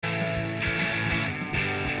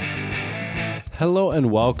Hello and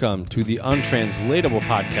welcome to the Untranslatable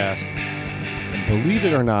Podcast. And believe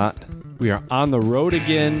it or not, we are on the road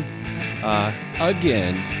again,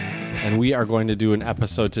 and we are going to do an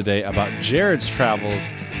episode today about Jared's travels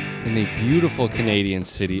in the beautiful Canadian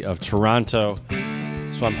city of Toronto.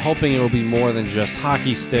 So I'm hoping it will be more than just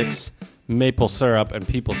hockey sticks, maple syrup, and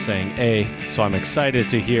people saying A. So I'm excited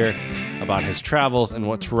to hear about his travels and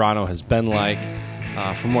what Toronto has been like.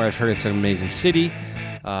 From what I've heard, it's an amazing city.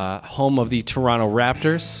 Home of the Toronto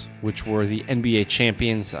Raptors, which were the NBA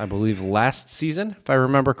champions, I believe, last season, if I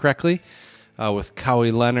remember correctly, with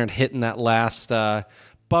Kawhi Leonard hitting that last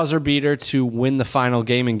buzzer beater to win the final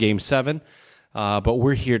game in Game 7. But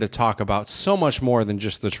we're here to talk about so much more than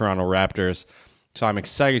just the Toronto Raptors. So I'm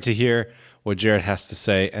excited to hear what Jared has to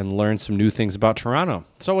say and learn some new things about Toronto.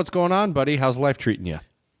 So what's going on, buddy? How's life treating you?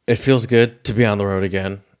 It feels good to be on the road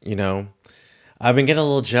again, you know. I've been getting a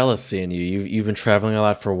little jealous seeing you. You've been traveling a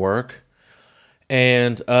lot for work,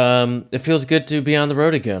 and it feels good to be on the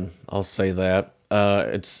road again. I'll say that.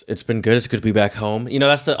 It's been good. It's good to be back home. You know,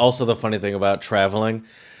 that's also the funny thing about traveling.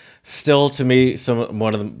 Still, to me,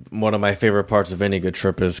 one of my favorite parts of any good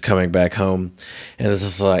trip is coming back home, and it's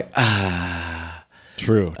just like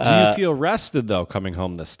True. Do you feel rested though coming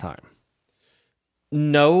home this time?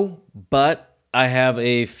 No, but I have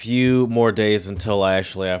a few more days until I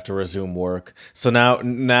actually have to resume work. So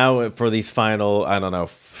now for these final, I don't know,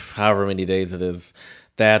 however many days it is,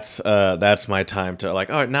 that's my time to like.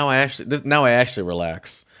 All right, now I actually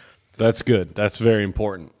relax. That's good. That's very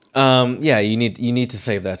important. Yeah, you need to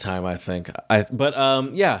save that time, I think. But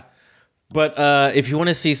if you want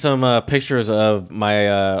to see some pictures of my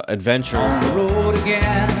adventures on the road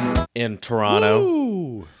again in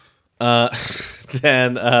Toronto,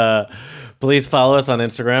 then. Please follow us on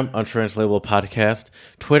Instagram, Untranslatable Podcast,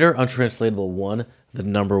 Twitter, Untranslatable1, the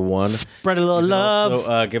number 1. Spread a little love.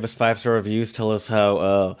 Also, give us 5-star reviews. Tell us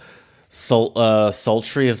how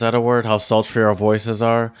sultry, is that a word? How sultry our voices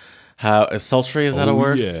are. Sultry, is that a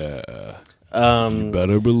word? Yeah. You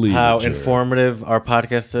better believe how it, Jared. Informative our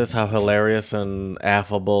podcast is, how hilarious and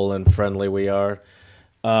affable and friendly we are.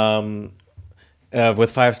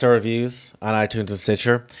 With 5-star reviews on iTunes and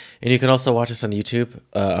Stitcher. And you can also watch us on YouTube,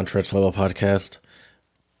 Untranslatable Podcast,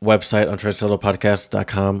 website,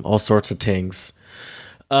 untranslatablepodcast.com, all sorts of things.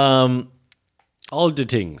 All the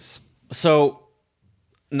things. So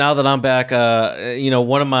now that I'm back,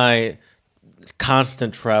 one of my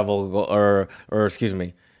constant travel,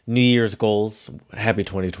 New Year's goals. Happy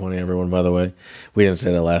 2020, everyone, by the way. We didn't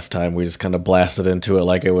say that last time. We just kind of blasted into it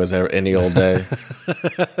like it was any old day.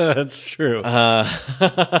 That's true. One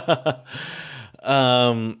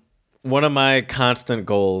of my constant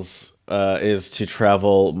goals is to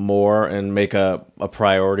travel more and make a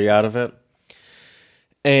priority out of it.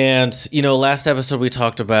 And, last episode we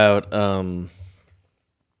talked about, some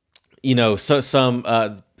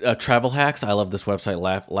travel hacks. I love this website,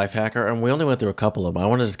 Lifehacker, and we only went through a couple of them. I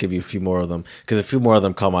want to just give you a few more of them because a few more of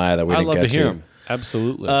them caught my eye that we didn't get to. I'd love to hear them.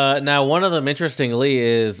 Absolutely. Now, one of them, interestingly,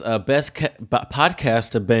 is best podcast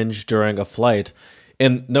to binge during a flight.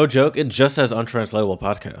 And no joke, it just says Untranslatable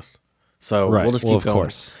Podcast. So we'll just keep going. Of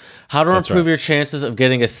course. How to improve your chances of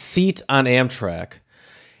getting a seat on Amtrak.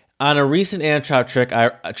 On a recent Amtrak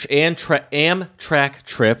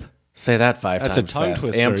trip, say that 5 times. That's a tongue fast.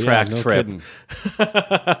 twister. Amtrak trip.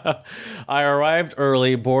 I arrived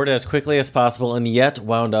early, boarded as quickly as possible, and yet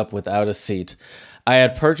wound up without a seat. I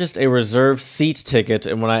had purchased a reserved seat ticket,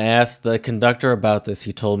 and when I asked the conductor about this,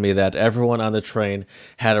 he told me that everyone on the train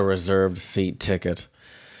had a reserved seat ticket.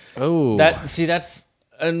 Oh.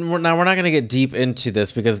 And we're not going to get deep into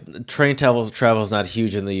this because train travel is not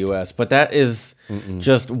huge in the U.S., but that is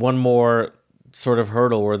just one more sort of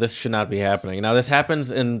hurdle where this should not be happening. Now, this happens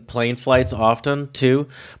in plane flights often, too,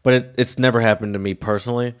 but it's never happened to me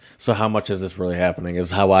personally. So how much is this really happening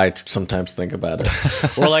is how I sometimes think about it.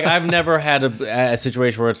 Or, like, I've never had a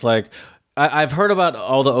situation where it's like, I've heard about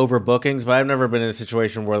all the overbookings, but I've never been in a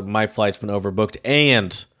situation where my flight's been overbooked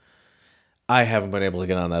and I haven't been able to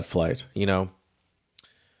get on that flight,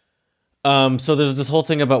 So there's this whole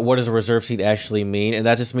thing about what does a reserved seat actually mean, and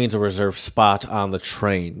that just means a reserved spot on the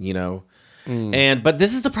train, But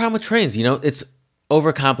this is the problem with trains, it's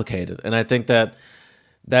overcomplicated, and I think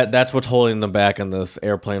that's what's holding them back in this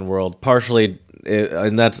airplane world. Partially,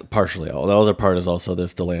 and that's partially all. The other part is also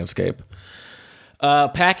the landscape.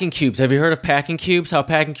 Packing cubes. Have you heard of packing cubes? How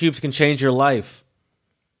packing cubes can change your life?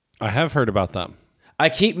 I have heard about them. I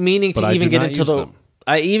keep meaning to even get into the.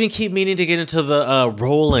 I even keep meaning to get into the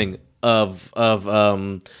rolling of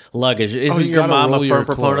luggage. Isn't your mom a firm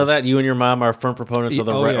proponent of that? You and your mom are firm proponents of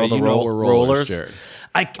the rollers. Jared.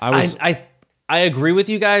 I I agree with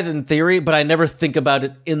you guys in theory, but I never think about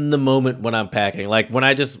it in the moment when I'm packing. Like when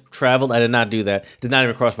I just traveled, I did not do that. Did not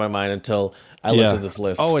even cross my mind until I looked at this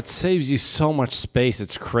list. Oh, it saves you so much space.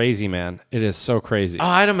 It's crazy, man. It is so crazy. Oh,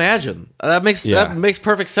 I'd imagine that makes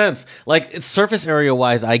perfect sense. Like it's surface area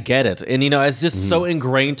wise, I get it, and it's just so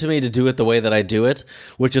ingrained to me to do it the way that I do it,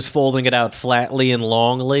 which is folding it out flatly and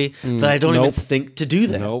longly, that I don't even think to do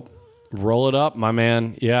that. Nope. Roll it up, my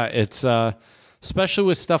man. Yeah, it's especially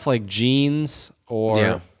with stuff like jeans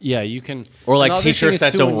or you can or like t-shirts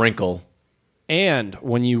that don't wrinkle. And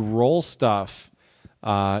when you roll stuff,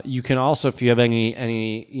 you can also, if you have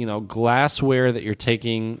any glassware that you're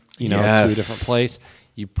taking to a different place,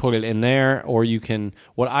 you put it in there. Or you can,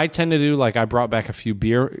 what I tend to do, like I brought back a few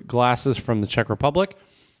beer glasses from the Czech Republic,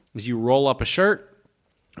 is you roll up a shirt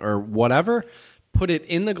or whatever, put it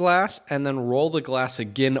in the glass, and then roll the glass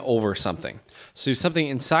again over something. So something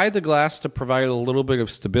inside the glass to provide a little bit of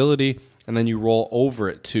stability, and then you roll over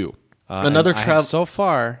it too. So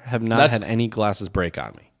far have not had any glasses break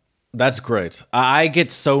on me. That's great. I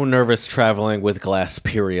get so nervous traveling with glass,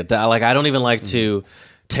 period. That I don't even like to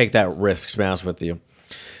take that risk, to be honest with you.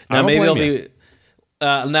 Now maybe I'll be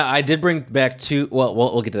now I did bring back two, well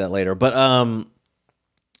we'll get to that later. But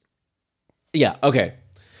okay.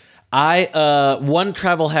 One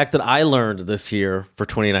travel hack that I learned this year for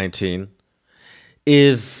 2019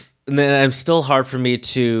 is, and it's still hard for me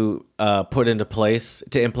to put into place,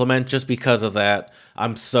 to implement, just because of that.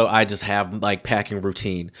 I just have like packing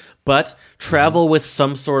routine, but travel with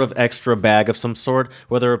some sort of extra bag of some sort,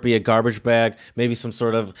 whether it be a garbage bag, maybe some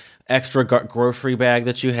sort of extra grocery bag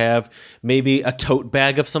that you have, maybe a tote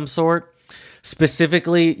bag of some sort,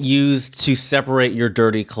 specifically used to separate your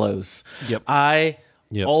dirty clothes. Yep. I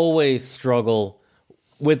always struggle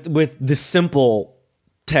with the simple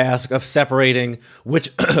task of separating which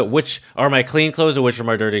are my clean clothes and which are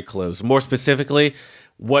my dirty clothes. More specifically,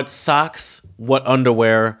 what socks, what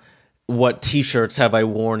underwear, what t-shirts have I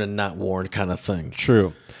worn and not worn, kind of thing.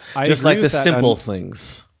 True. Just like the simple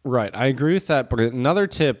things. Right. I agree with that. But another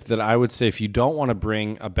tip that I would say, if you don't want to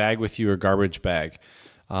bring a bag with you or garbage bag,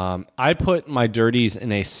 I put my dirties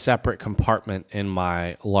in a separate compartment in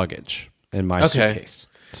my luggage, in my suitcase.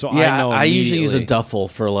 So I usually use a duffel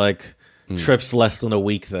for like trips less than a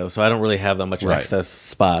week, though, so I don't really have that much excess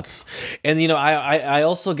spots. And I'm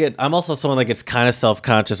also someone that gets kind of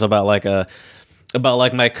self-conscious about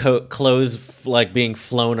my clothes like being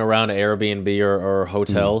flown around Airbnb or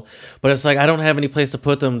hotel, but it's like I don't have any place to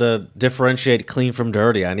put them to differentiate clean from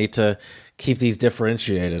dirty. I need to keep these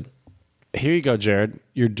differentiated. Here you go, Jared.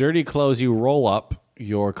 Your dirty clothes you roll up,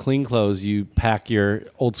 your clean clothes you pack your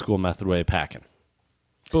old school method way of packing.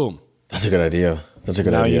 Boom. That's a good idea.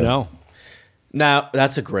 Now you know. Now,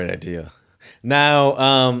 that's a great idea.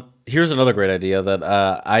 Now, here's another great idea that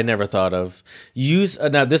I never thought of.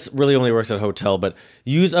 Now, this really only works at a hotel, but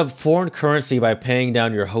use up foreign currency by paying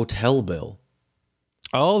down your hotel bill.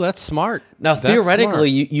 Oh, that's smart. Now, theoretically,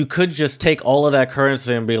 you could just take all of that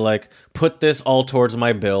currency and be like, put this all towards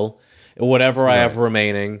my bill, whatever I have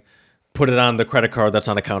remaining, put it on the credit card that's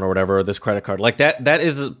on account or whatever, or this credit card. Like that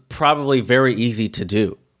is probably very easy to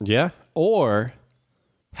do. Yeah. Or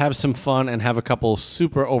have some fun and have a couple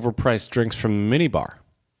super overpriced drinks from the minibar.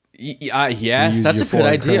 Yes, that's a good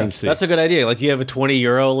idea. Currency. That's a good idea. Like you have a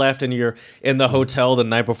 €20 left and you're in the hotel the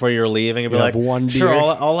night before you're leaving, and be like, one beer. Sure,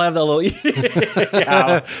 I'll have that little.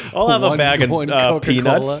 I'll have a bag of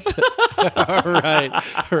peanuts.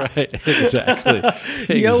 right,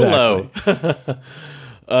 exactly. YOLO.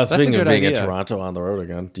 Speaking of being in Toronto on the road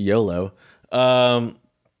again, YOLO.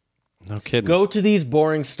 No kidding. Go to these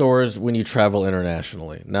boring stores when you travel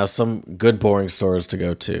internationally. Now, some good boring stores to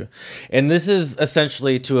go to. And this is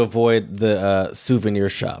essentially to avoid the souvenir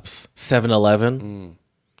shops. 7-Eleven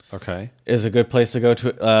is a good place to go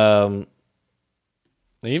to.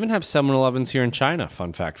 They even have 7-Elevens here in China,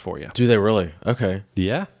 fun fact for you. Do they really? Okay.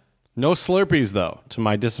 Yeah. No Slurpees, though, to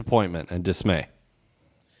my disappointment and dismay.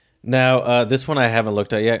 Now, this one I haven't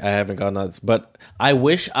looked at yet. I haven't gotten that. But I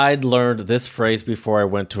wish I'd learned this phrase before I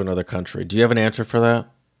went to another country. Do you have an answer for that?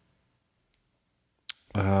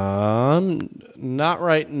 Not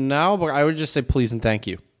right now, but I would just say please and thank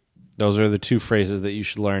you. Those are the two phrases that you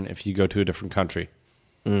should learn if you go to a different country.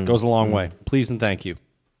 Goes a long way. Please and thank you.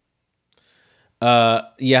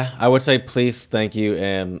 Yeah, I would say please, thank you,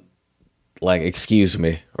 and like excuse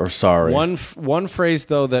me or sorry. One phrase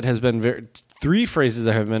though that has been three phrases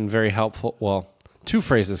that have been very helpful. Well, two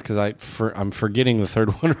phrases because I'm forgetting the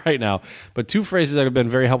third one right now. But two phrases that have been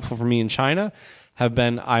very helpful for me in China have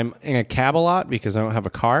been I'm in a cab a lot because I don't have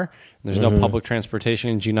a car. And there's no public transportation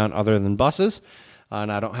in Jinan other than buses,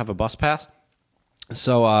 and I don't have a bus pass.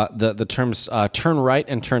 So the terms turn right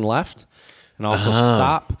and turn left, and also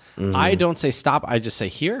stop. I don't say stop. I just say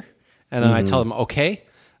here, and then I tell them okay,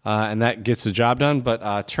 and that gets the job done.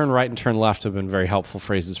 But turn right and turn left have been very helpful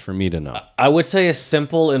phrases for me to know. I would say a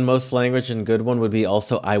simple in most language and good one would be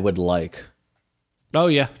also I would like. Oh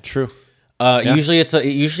yeah, true. Usually it's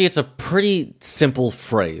a pretty simple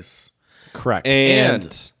phrase. Correct.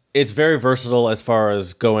 And it's very versatile as far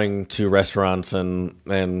as going to restaurants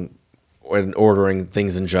and ordering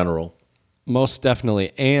things in general. Most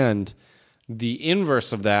definitely. And the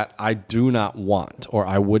inverse of that, I do not want or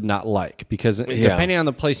I would not like, because depending on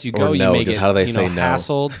the place you go, Or you no, may just get how do they say no?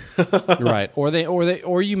 hassled. Right.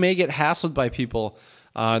 Or you may get hassled by people.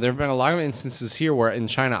 There have been a lot of instances here where in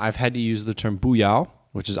China I've had to use the term buyao,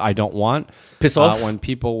 which is I don't want. Piss off. When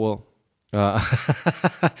people will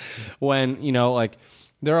when, like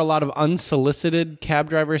there are a lot of unsolicited cab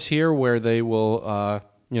drivers here where they will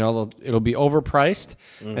it'll be overpriced.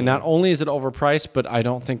 And not only is it overpriced, but I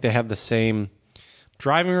don't think they have the same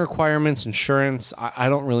driving requirements, insurance. I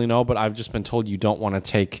don't really know, but I've just been told you don't want to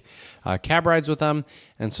take cab rides with them.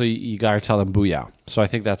 And so you got to tell them booyah. So I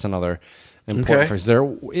think that's another important phrase.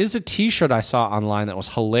 There is a T-shirt I saw online that was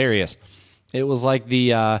hilarious. It was like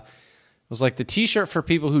the T-shirt for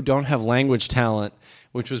people who don't have language talent,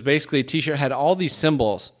 which was basically a T-shirt had all these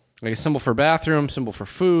symbols, like a symbol for bathroom, symbol for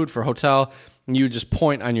food, for hotel, and you would just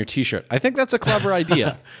point on your T-shirt. I think that's a clever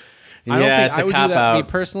idea. I don't think I would do that me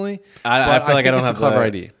personally. I feel like I don't it's have a clever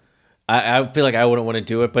idea. I feel like I wouldn't want to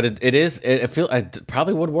do it, but it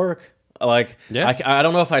probably would work. Like, yeah. I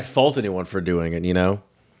don't know if I'd fault anyone for doing it.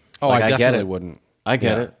 Oh, like, I get definitely it. wouldn't. I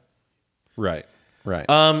get it. Right.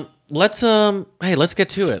 Let's get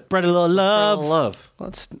to it. Spread a little love. Spread a little love.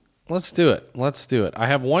 Let's do it. Let's do it. I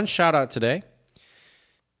have one shout out today.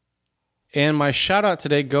 And my shout out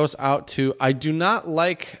today goes out to, I do not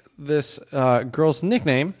like this girl's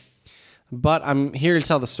nickname, but I'm here to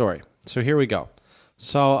tell the story. So here we go.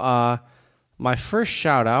 So my first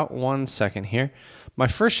shout out, one second here. My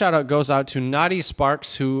first shout out goes out to Nadia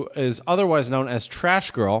Sparks, who is otherwise known as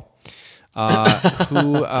Trash Girl. I knew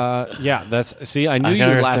you would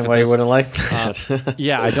laugh at why this. you wouldn't like that.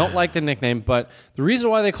 I don't like the nickname, but the reason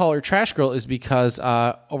why they call her Trash Girl is because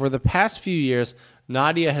over the past few years,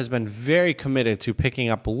 Nadia has been very committed to picking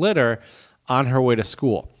up litter on her way to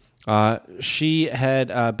school. She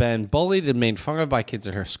had been bullied and made fun of by kids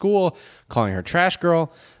at her school, calling her Trash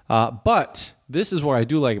Girl. But this is what I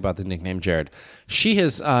do like about the nickname, Jared. She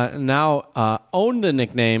has now owned the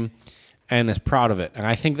nickname and is proud of it. And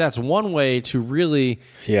I think that's one way to really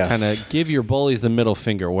kind of give your bullies the middle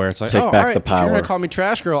finger, where it's like, take back all right, the power. if you're going to call me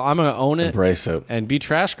Trash Girl, I'm going to own it. Embrace it. And be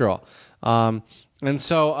Trash Girl. And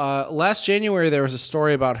so last January, there was a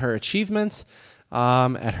story about her achievements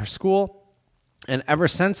at her school. And ever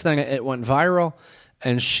since then, it went viral.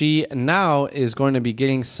 And she now is going to be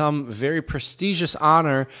getting some very prestigious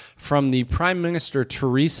honor from the Prime Minister,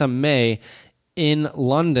 Theresa May, in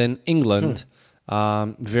London, England,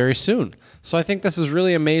 very soon. So I think this is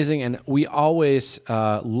really amazing. And we always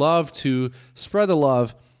love to spread the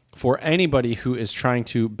love for anybody who is trying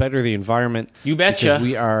to better the environment. You betcha. Because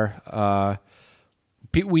we are...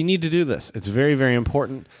 we need to do this. It's very, very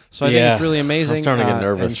important. So I think it's really amazing. I'm starting to get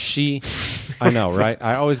nervous. And I know, right?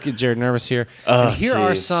 I always get Jared nervous here. And here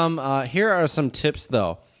are some tips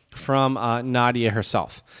though from Nadia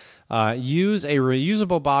herself. Use a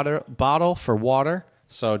reusable bottle for water.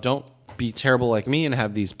 So don't be terrible like me and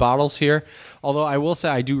have these bottles here. Although I will say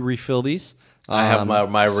I do refill these. I have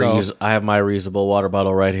my reusable water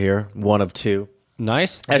bottle right here. One of two.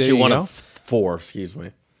 Nice. Actually, one of four. Excuse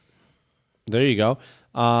me. There you go.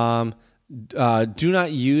 Do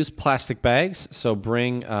not use plastic bags. So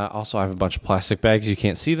bring. Also, I have a bunch of plastic bags. You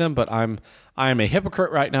can't see them, but I am a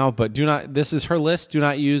hypocrite right now. But do not. This is her list. Do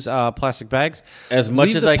not use plastic bags. As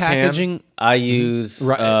much as I can, I use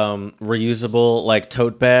reusable like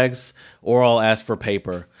tote bags, or I'll ask for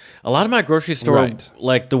paper. A lot of my grocery store,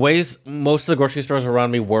 like the ways most of the grocery stores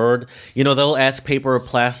around me word, they'll ask paper or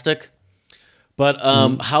plastic. But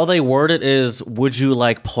how they word it is, would you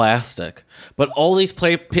like plastic? But all these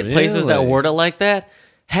places that word it like that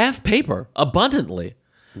have paper abundantly.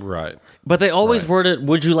 Right. But they always word it,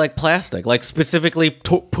 would you like plastic? Like specifically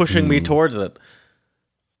pushing me towards it.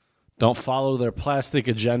 Don't follow their plastic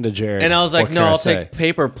agenda, Jared. And I was like, no, I'll take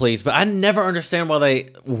paper, please. But I never understand why they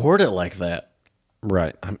word it like that.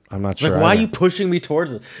 Right. I'm not sure. Like, why are you pushing me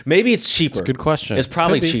towards it? Maybe it's cheaper. It's a good question. It's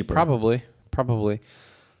probably cheaper. Probably.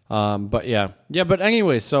 But yeah. But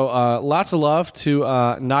anyway, so lots of love to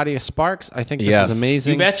Nadia Sparks. I think this is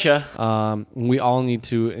amazing. You betcha. We all need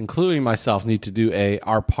to, including myself, need to do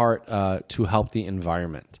our part to help the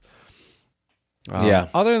environment. Yeah.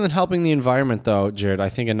 Other than helping the environment, though, Jared, I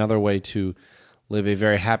think another way to live a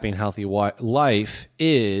very happy and healthy life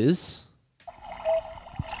is...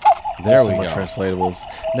 There we Some go. untranslatables.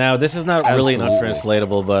 Now, this is not really an Absolutely.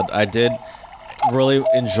 untranslatable, but I did really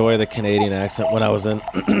enjoy the Canadian accent when I was in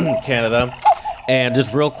Canada. And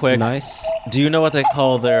just real quick, Nice. do you know what they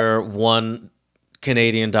call their one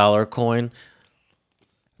Canadian dollar coin?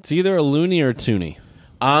 It's either a loony or a toonie.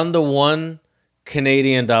 On the one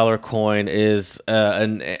Canadian dollar coin is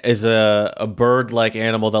a bird-like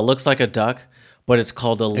animal that looks like a duck, but it's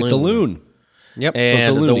called a loon. It's a loon. Yep. And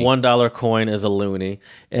so it's a the loony. $1 coin is a loony,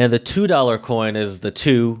 and the $2 coin is the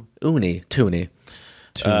toonie.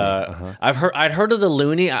 I'd heard of the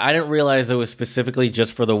loony. I didn't realize it was specifically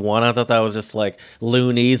just for the one. I thought that was just like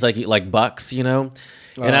loonies, like bucks, you know.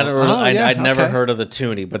 And I don't really, I'd never heard of the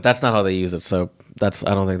toonie, but that's not how they use it. So I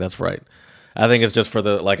don't think that's right. I think it's just for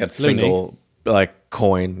the like a single like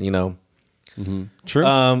coin, you know.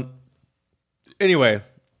 True. Anyway,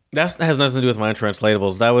 that has nothing to do with my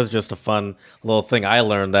untranslatables. That was just a fun little thing I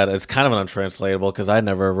learned that is kind of an untranslatable because I'd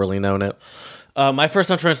never really known it. My first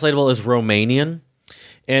untranslatable is Romanian,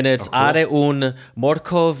 and it's Are un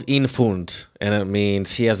morcov in fund, and it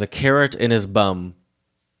means he has a carrot in his bum.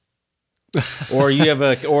 Or you have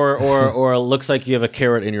or it looks like you have a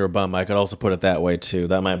carrot in your bum. I could also put it that way too.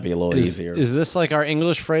 That might be a little easier. Is this like our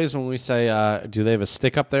English phrase when we say, do they have a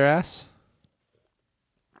stick up their ass?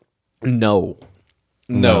 No.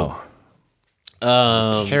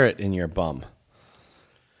 Carrot in your bum.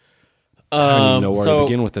 I don't even know where to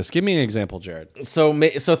begin with this. Give me an example, Jared. So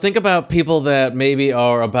think about people that maybe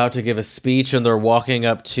are about to give a speech and they're walking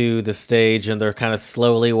up to the stage and they're kind of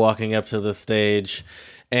slowly walking up to the stage,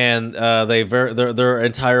 and their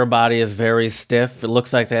entire body is very stiff. It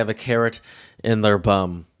looks like they have a carrot in their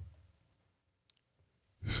bum.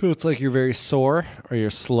 So it's like you're very sore or you're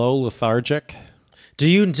slow, lethargic. Do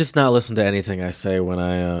you just not listen to anything I say when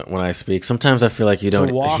I speak? Sometimes I feel like you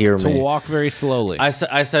don't hear me. To walk very slowly. I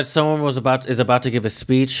said someone is about to give a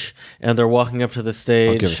speech and they're walking up to the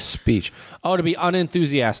stage. Give a speech. Oh, to be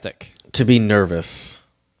unenthusiastic. To be nervous.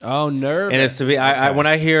 Oh, nervous. And it's to be. When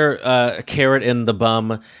I hear a carrot in the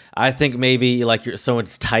bum, I think maybe like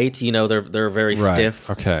someone's tight. You know, they're very stiff.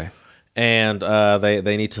 Okay. And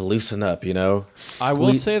they need to loosen up, you know? I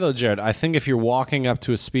will say, though, Jared, I think if you're walking up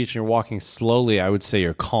to a speech and you're walking slowly, I would say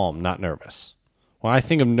you're calm, not nervous. When I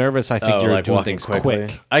think of nervous, I think you're like doing walking things quickly.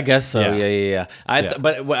 quick. I guess so, Yeah. yeah.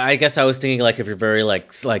 But I guess I was thinking like if you're very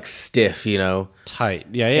like stiff, you know? Tight.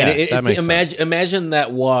 Yeah, that makes sense. Imagine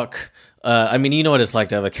that walk. I mean, you know what it's like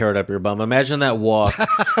to have a carrot up your bum. Imagine that walk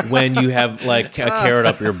when you have like a carrot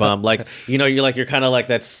up your bum. Like, you know, you're kind of like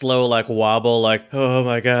that slow like wobble, like, oh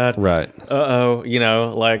my God. Right. Uh-oh, you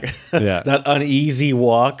know, like Yeah. that uneasy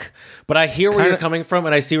walk. But I hear where you're coming from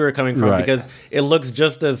and I see where you're coming from because it looks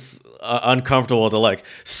just as uncomfortable to like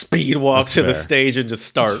speed walk to the stage and just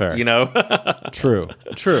start, you know? True.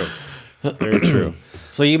 Very true.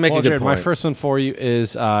 So you make a good Jared, point. my first one for you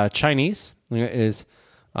is Chinese. It is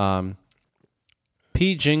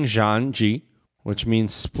Pi Jing Zhan Ji, which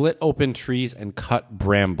means split open trees and cut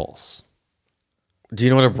brambles. Do you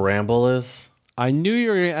know what a bramble is? I knew you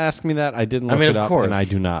were going to ask me that. I didn't look it up, and I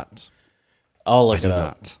do not. I'll look it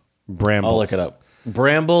up. Brambles. I'll look it up.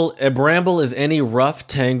 A bramble is any rough,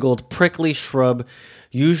 tangled, prickly shrub,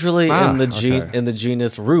 usually in the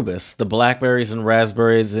genus Rubus, the blackberries and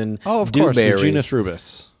raspberries and of course, the dewberries. genus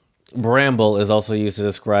Rubus. Bramble is also used to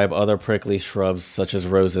describe other prickly shrubs such as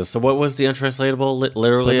roses. So what was the untranslatable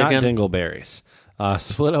literally But not again? dingleberries.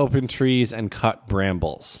 Split open trees and cut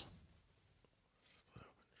brambles.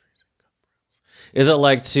 Is it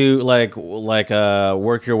like to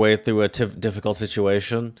work your way through a difficult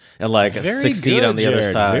situation and like succeed on the other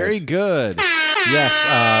Jared. side? Very good.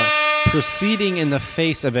 Yes, proceeding in the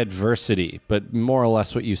face of adversity, but more or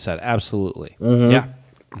less what you said. Absolutely. Mm-hmm. Yeah.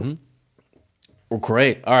 Well,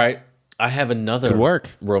 great. All right. I have another Good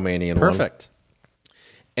work. Romanian one. Perfect.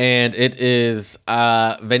 And it is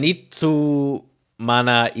Venitsu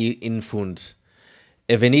mana infund.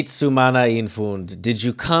 Venitsu mana infund. Did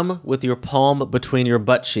you come with your palm between your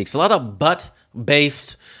butt cheeks? A lot of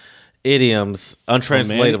butt-based idioms,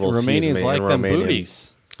 untranslatable. Romanians like them Romanian.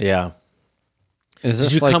 booties. Yeah. Is this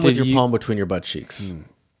Did you like, come with your palm between your butt cheeks?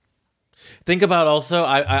 Think about also,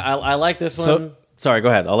 I like this one. Sorry, go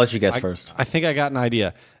ahead. I'll let you guess first. I think I got an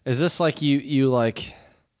idea. Is this like you like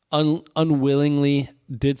unwillingly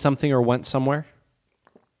did something or went somewhere?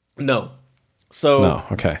 No. So No.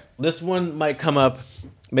 Okay. this one might come up,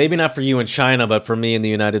 maybe not for you in China, but for me in the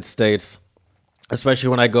United States, especially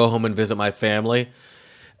when I go home and visit my family.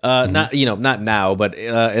 Not now, but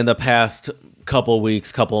in the past couple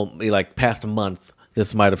weeks, like past a month,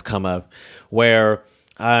 this might have come up, where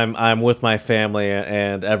I'm with my family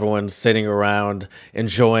and everyone's sitting around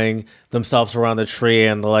enjoying themselves around the tree,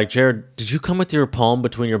 and they're like, Jared, did you come with your palm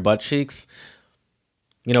between your butt cheeks?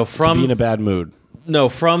 You know, To be in a bad mood. No,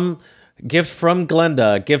 from gift from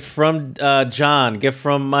Glenda, gift from John, gift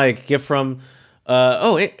from Mike, gift from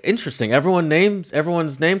interesting.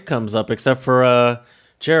 Everyone's name comes up except for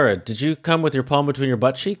Jared. Did you come with your palm between your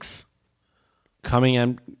butt cheeks?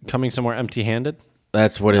 Coming somewhere empty-handed?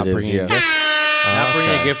 That's what Not it is. bringing a Yeah. gift? Not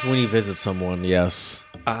bringing a gift when you visit someone. Yes.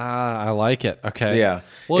 I like it. Okay. Yeah.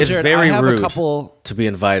 Well, it's Jared, very I have rude a couple. to be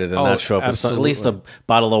invited and not show up with at least a absolutely.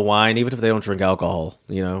 bottle of wine, even if they don't drink alcohol.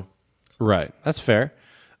 You know. Right. That's fair.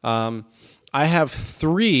 I have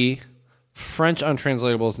 3 French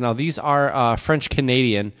untranslatables. Now, these are French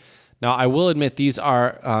Canadian. Now, I will admit these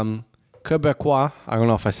are Quebecois. I don't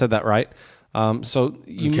know if I said that right. So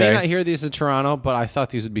you may Okay. not hear these in Toronto, but I thought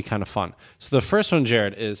these would be kind of fun. So the first one,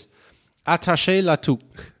 Jared, is attaché la touque.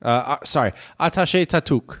 Attaché ta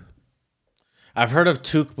touque. I've heard of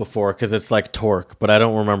toque before because it's like torque, but I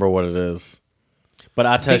don't remember what it is. But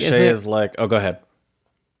attaché isn't it- is like. Oh, go ahead.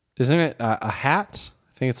 Isn't it a hat?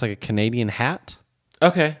 I think it's like a Canadian hat.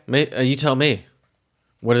 Okay, you tell me.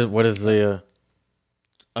 What is the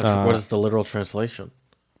what is the literal translation?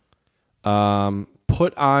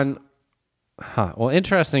 Put on. Well,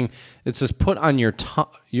 interesting. It says put on your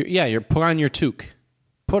you're put on your toque.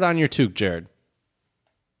 Put on your toque, Jared.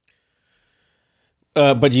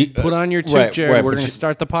 But you Put on your toque, right, Jared. right, We're but going you- to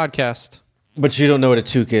start the podcast. But you don't know what a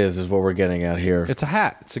toque is what we're getting at here. It's a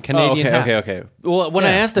hat. It's a Canadian hat. Okay. Well, when I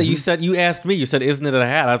Yeah. asked that, you asked me. You said, "Isn't it a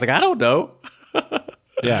hat?" I was like, "I don't know."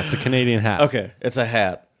 Yeah, it's a Canadian hat. Okay, it's a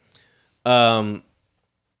hat.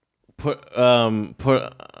 Put.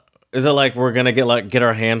 Is it like we're gonna get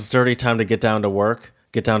our hands dirty? Time to get down to work.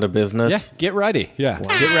 Get down to business. Yeah, get ready. Yeah, get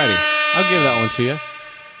ready. I'll give that one to you.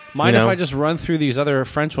 Mind You know? if I just run through these other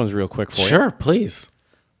French ones real quick for you? Sure, please.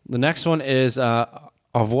 The next one is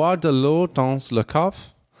avoir de l'eau dans le coffre,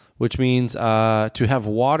 which means to have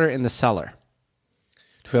water in the cellar.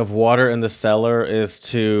 To have water in the cellar is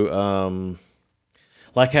to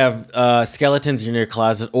like have skeletons in your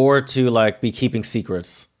closet, or to like be keeping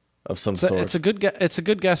secrets of some So sort. it's a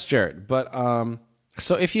good guess, Jared. But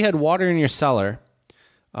so if you had water in your cellar,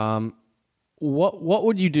 what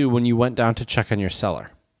would you do when you went down to check on your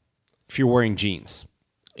cellar? If you're wearing jeans,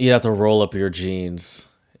 You have to roll up your jeans.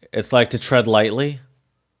 It's like to tread lightly,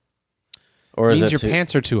 or is means it your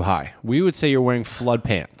pants are too high. We would say you're wearing flood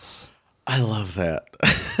pants. I love that.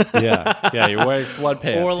 Yeah, you're wearing flood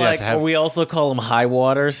pants. Or Yeah, like, to have- we also call them high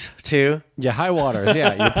waters too. yeah, high waters.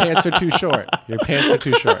 Yeah, your pants are too short. Your pants are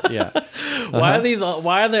too short. Yeah, Why are these?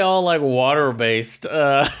 Why are they all like water based?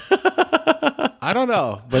 I don't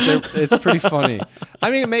know, but it's pretty funny. I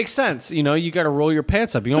mean, it makes sense. You know, you got to roll your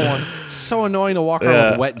pants up. You don't want. It's so annoying to walk around Yeah.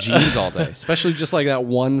 with wet jeans all day, especially just like that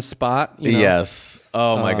one spot. You know? Yes.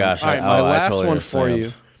 Oh my gosh. All right, I my last totally one for you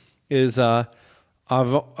understand. is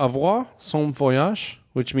avoir son voyage,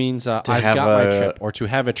 which means I've have got my a- trip, or to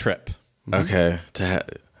have a trip. Okay. I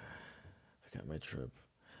got my trip.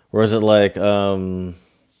 Or is it like I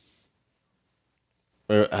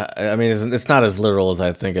mean, it's not as literal as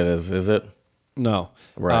I think it is it? No,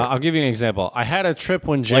 Right. I'll give you an example. I had a trip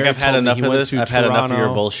when Jared Like I've had told me enough he of went this. to I've had enough of your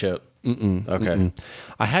Toronto. bullshit. Okay.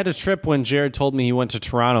 I had a trip when Jared told me he went to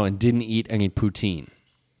Toronto and didn't eat any poutine.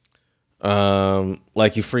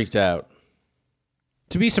 Like you freaked out.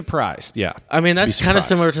 To be surprised, yeah. I mean, that's kind of surprised.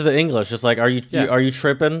 similar to the English. It's like, are you Yeah. are you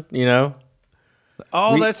tripping? You know,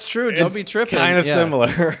 Oh, that's true. Don't It's be tripping. Kind of Yeah.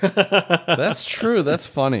 similar. That's true. That's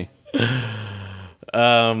funny.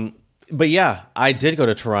 But yeah, I did go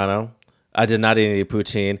to Toronto. I did not eat any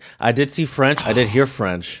poutine. I did see French. I did hear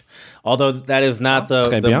French, although that is not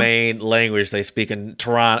Très the bien. main language they speak in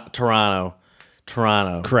Toronto.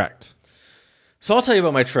 Correct. So I'll tell you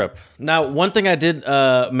about my trip. Now, one thing I did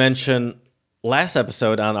mention last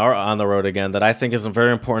episode on the road again that I think is a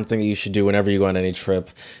very important thing that you should do whenever you go on any trip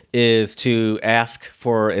is to ask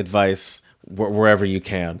for advice wherever you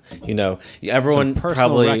can. You know, everyone Personal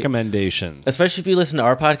probably, recommendations. especially if you listen to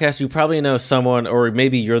our podcast, you probably know someone, or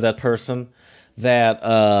maybe you're that person that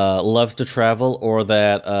loves to travel, or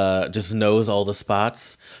that just knows all the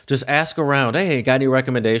spots. Just ask around. Hey, got any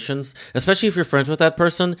recommendations? Especially if you're friends with that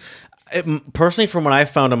person. Personally, from what I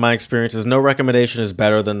found in my experiences, no recommendation is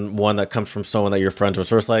better than one that comes from someone that you're friends with.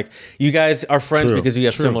 So it's like, you guys are friends True, because you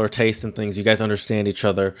have true. similar taste in things. You guys understand each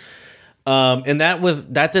other. And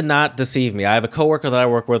that did not deceive me. I have a coworker that I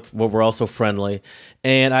work with. We're also friendly,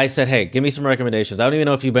 and I said, "Hey, give me some recommendations." I don't even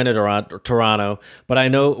know if you've been to Toronto, but I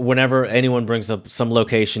know whenever anyone brings up some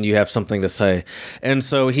location, you have something to say. And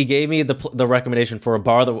so he gave me the recommendation for a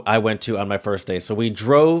bar that I went to on my first day. So me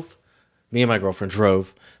and my girlfriend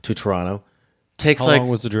drove to Toronto. Takes How long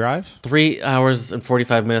was the drive? 3 hours and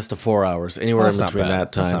 45 minutes to 4 hours, anywhere in between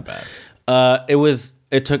that time. That's not bad.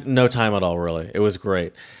 It took no time at all, really. It was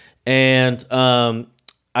great. And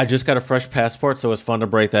I just got a fresh passport, so it was fun to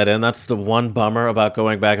break that in. That's the one bummer about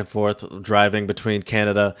going back and forth, driving between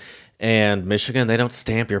Canada and Michigan. They don't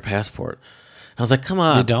stamp your passport. I was like, come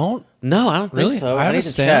on. They don't? No, I don't Really? think so. I have need a to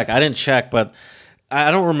stamp. check. I didn't check, but I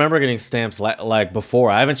don't remember getting stamps like before.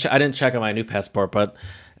 I didn't check on my new passport, but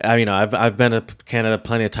I've been to Canada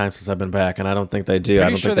plenty of times since I've been back, and I don't think they do. I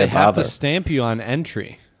don't Pretty sure think they have bother. to stamp you on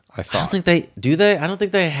entry. I I thought. don't think they do. I don't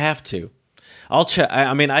think they have to. I'll check.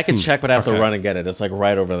 I can check, but I have to Okay. run and get it. It's like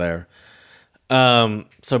right over there.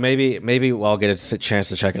 So maybe I'll get a chance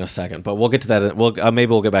to check in a second, but we'll get to that. Maybe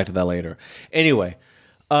we'll get back to that later. Anyway,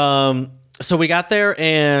 so we got there,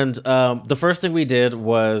 and the first thing we did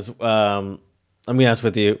was, let me be honest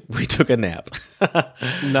with you, we took a nap.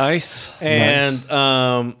 Nice.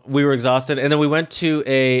 And we were exhausted, and then we went to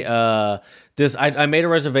I made a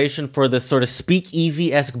reservation for this sort of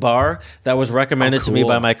speakeasy-esque bar that was recommended to me cool.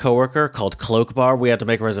 by my coworker called Cloak Bar. We had to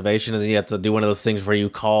make a reservation, and then you have to do one of those things where you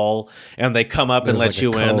call and they come up and let like a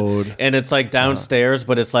you in, code. and it's like downstairs,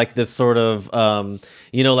 but it's like this sort of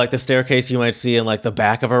like the staircase you might see in like the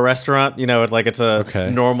back of a restaurant. It's a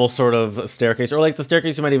Okay. normal sort of staircase, or like the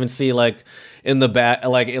staircase you might even see like in the back,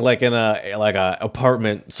 like in a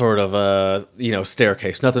apartment sort of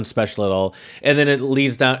staircase. Nothing special at all. And then it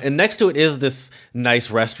leads down, and next to it is this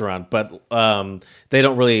nice restaurant, but they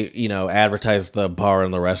don't really advertise the bar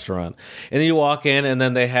and the restaurant. And then you walk in, and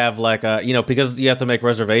then they have like because you have to make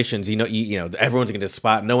reservations. Everyone's getting a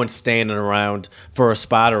spot. No one's standing around for a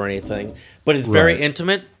spot or anything. But it's very Right.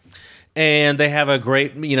 intimate. And they have a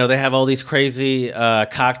great, they have all these crazy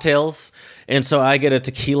cocktails. And so I get a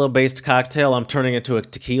tequila-based cocktail. I'm turning into a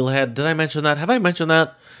tequila head. Did I mention that? Have I mentioned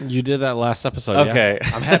that? You did that last episode. Okay.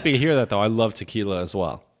 Yeah. I'm happy to hear that, though. I love tequila as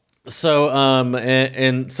well. So,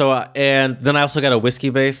 and then I also got a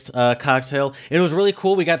whiskey-based cocktail. And it was really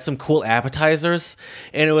cool. We got some cool appetizers,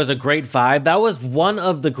 and it was a great vibe. That was one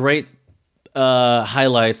of the great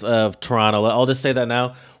highlights of Toronto. I'll just say that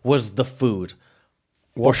now, was the food.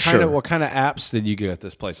 What sure. What kind of apps did you get at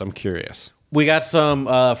this place? I'm curious. We got some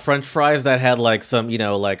French fries that had like some,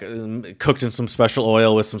 cooked in some special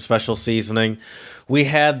oil with some special seasoning. We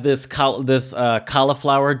had this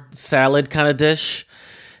cauliflower salad kind of dish,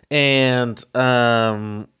 and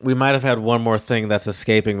we might have had one more thing that's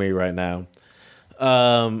escaping me right now.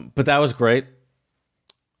 But that was great.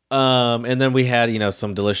 And then we had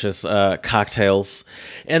some delicious cocktails,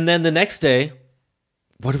 and then the next day,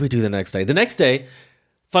 what did we do the next day? The next day.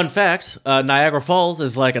 Fun fact, Niagara Falls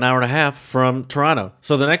is like an hour and a half from Toronto.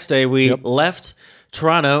 So the next day we left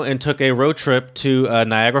Toronto and took a road trip to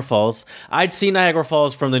Niagara Falls. I'd seen Niagara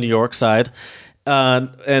Falls from the New York side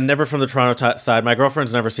and never from the Toronto side. My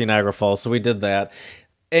girlfriend's never seen Niagara Falls, so we did that.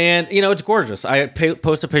 And, it's gorgeous. I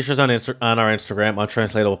posted pictures on our Instagram, on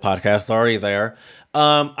Translatable Podcast, already there.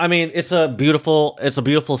 It's a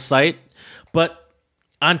beautiful site, but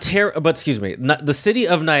the city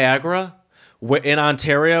of Niagara in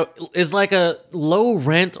Ontario is like a low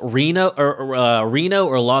rent Reno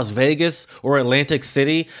or Las Vegas or Atlantic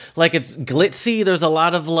City. Like, it's glitzy. There's a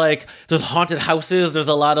lot of there's haunted houses. There's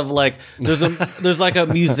a lot of there's like a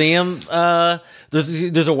museum.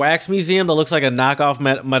 There's a wax museum that looks like a knockoff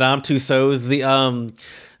Madame Tussauds.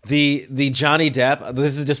 The Johnny Depp.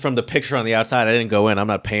 This is just from the picture on the outside. I didn't go in. I'm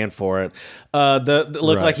not paying for it. It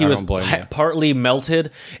looked like he was partly melted.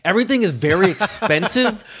 Everything is very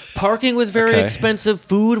expensive. Parking was very expensive.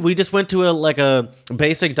 Food. We just went to a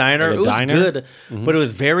basic diner. Like a it was diner? good, but it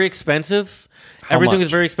was very expensive. Everything was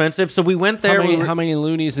much? very expensive. So we went there. How many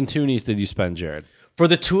loonies and toonies did you spend, Jared? For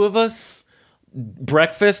the two of us,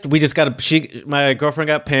 breakfast. We just got my girlfriend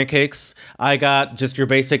got pancakes. I got just your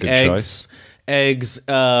basic Good eggs. choice. Eggs,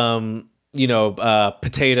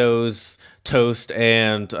 potatoes, toast,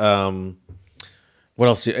 and what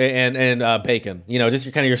else? And bacon. Just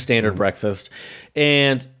your standard breakfast.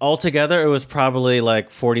 And altogether, it was probably like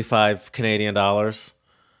 45 Canadian dollars.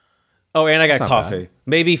 Oh, and I got That's not coffee. bad.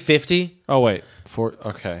 Maybe 50. Oh, wait.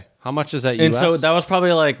 Okay. How much is that US? And so that was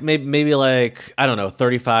probably like maybe like, I don't know,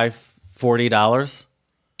 $35, $40.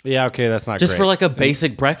 Yeah, okay, that's not Just great. for like a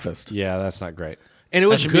basic breakfast. Yeah, that's not great. And it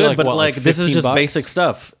was should be good, like, but what, like this is 15 just bucks? basic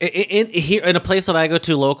stuff. Here in a place that I go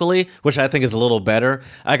to locally, which I think is a little better,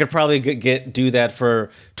 I could probably do that for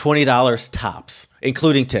 $20 tops,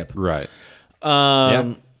 including tip. Right.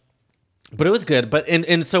 But it was good.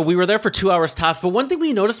 And so we were there for 2 hours tops. But one thing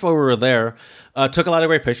we noticed while we were there, took a lot of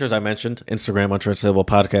great pictures. I mentioned Instagram on Translatable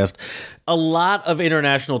Podcast. A lot of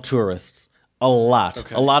international tourists. A lot.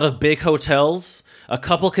 Okay. A lot of big hotels, a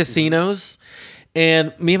couple casinos.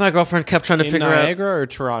 And me and my girlfriend kept trying to In figure out. Niagara or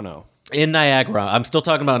Toronto? In Niagara. I'm still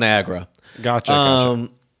talking about Niagara. Gotcha.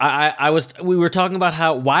 We were talking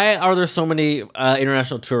about why are there so many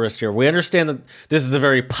international tourists here? We understand that this is a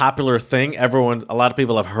very popular thing. A lot of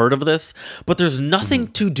people have heard of this, but there's nothing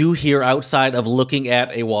to do here outside of looking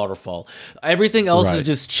at a waterfall. Everything else is Right.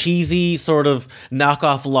 just cheesy sort of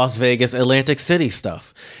knockoff Las Vegas, Atlantic City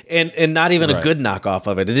stuff, and not even a Right. good knockoff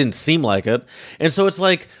of it. It didn't seem like it, and so it's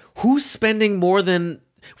like, who's spending more than?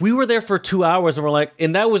 We were there for 2 hours, and we're like,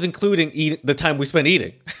 and that was including the time we spent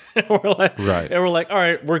eating. we're like, Right. And we're like, all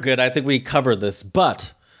right, we're good. I think we covered this,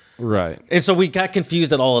 but. Right. And so we got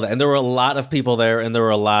confused at all of that. And there were a lot of people there, and there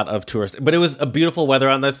were a lot of tourists. But it was a beautiful weather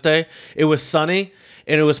on this day. It was sunny,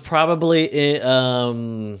 and it was probably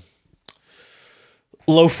low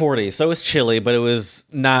 40s. So it was chilly, but it was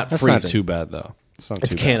not That's freezing. not too bad, though.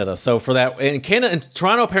 It's Canada. So for that, and Canada and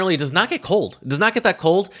Toronto apparently does not get cold. It does not get that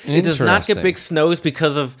cold. It does not get Interesting. big snows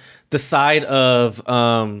because of the side of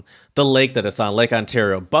the lake that it's on, Lake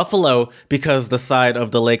Ontario. Buffalo, because the side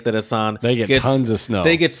of the lake that it's on, They get tons of snow.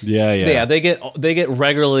 They get Yeah. They get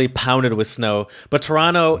regularly pounded with snow. But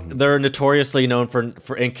Toronto, they're notoriously known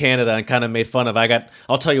for in Canada and kind of made fun of.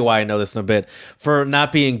 I'll tell you why I know this in a bit, for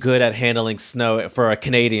not being good at handling snow for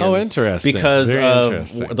Canadians. Oh, interesting. Because Very of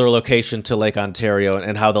interesting. their location to Lake Ontario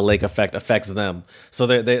and how the lake affects them. So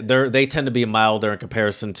they tend to be milder in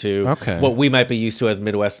comparison to Okay. what we might be used to as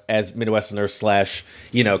Midwesterners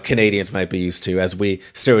 / Canadians might be used to, as we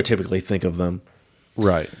stereotypically think of them.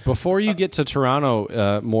 Right. Before you get to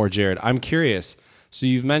Toronto more, Jared, I'm curious. So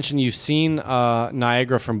you've mentioned you've seen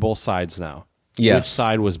Niagara from both sides now. Yes. Which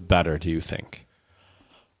side was better, do you think?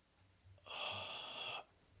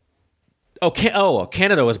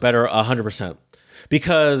 Canada was better 100%.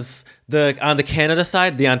 Because on the Canada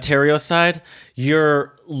side, the Ontario side,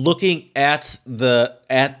 you're looking at the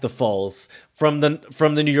falls. From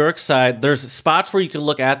the New York side, there's spots where you can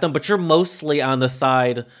look at them, but you're mostly on the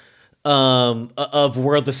side of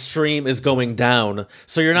where the stream is going down.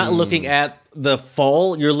 So you're not looking at the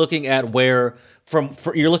fall. You're looking at from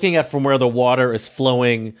where the water is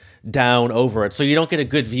flowing down over it. So you don't get a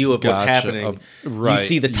good view of what's Gotcha. happening. Right. You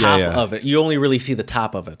see the top of it. You only really see the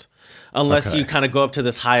top of it. Unless Okay. you kind of go up to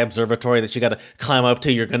this high observatory that you got to climb up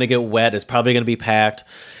to, you're going to get wet. It's probably going to be packed,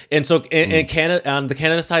 and so in Canada, on the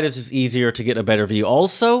Canada side, it's just easier to get a better view.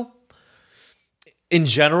 Also, in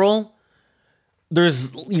general,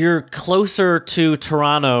 you're closer to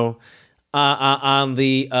Toronto on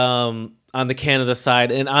the Canada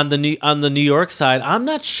side, and on the New York side, I'm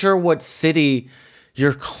not sure what city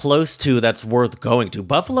you're close to that's worth going to.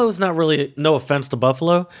 Buffalo is not really, no offense to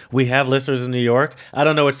Buffalo. We have listeners in New York. I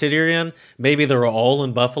don't know what city you're in. Maybe they're all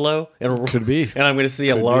in Buffalo. And Could be. And I'm going to see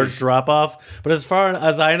a large drop off. But as far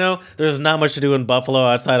as I know, there's not much to do in Buffalo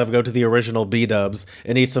outside of go to the original B-dubs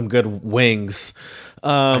and eat some good wings.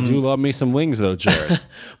 I do love me some wings, though, Jared.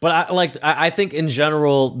 But I think in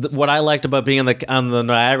general, what I liked about being on the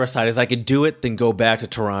Niagara side is I could do it, then go back to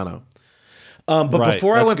Toronto. But Right.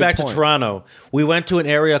 before I That's a went good back point. to Toronto, we went to an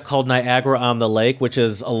area called Niagara on the Lake, which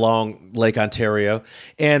is along Lake Ontario,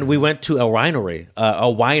 and we went to a winery.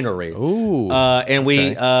 Ooh. And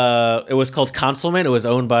it was called Consulman. It was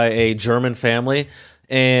owned by a German family,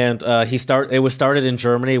 and it was started in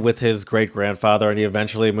Germany with his great grandfather, and he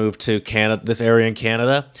eventually moved to Canada, this area in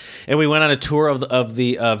Canada. And we went on a tour of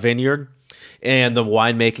the vineyard and the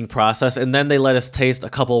winemaking process, and then they let us taste a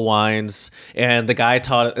couple wines, and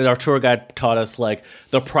our tour guide taught us like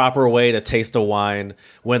the proper way to taste a wine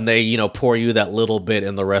when they pour you that little bit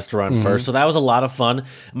in the restaurant first. So that was a lot of fun.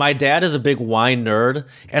 My dad is a big wine nerd,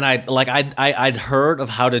 and I'd heard of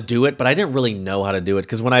how to do it, but I didn't really know how to do it,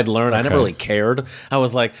 because when I'd learned, I never really cared. I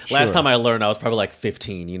was like, last time I learned, I was probably like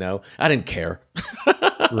 15. I didn't care.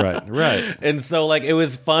 Right. And so, it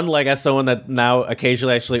was fun, as someone that now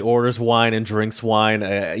occasionally actually orders wine and drinks wine,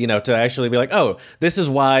 to actually be like, oh, this is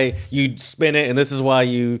why you spin it, and this is why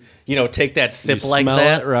you take that sip You like smell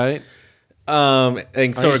that. it, right? And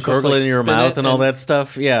sort of supposed to, gurgle it in your spin mouth it and all and- that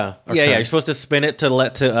stuff. Yeah. Yeah. You're supposed to spin it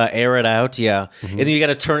to air it out. Yeah. And then you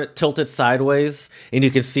got to tilt it sideways, and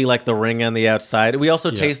you can see the ring on the outside. We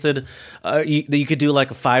also tasted, you could do a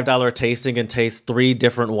 $5 tasting and taste 3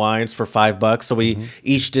 different wines for $5. So we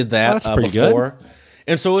each did that that's pretty good. before.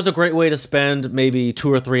 And so it was a great way to spend maybe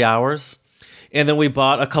 2 or 3 hours. And then we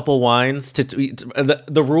bought a couple wines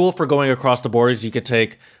the rule for going across the borders, you could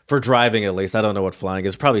take, for driving at least, I don't know what flying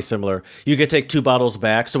is, probably similar. You could take 2 bottles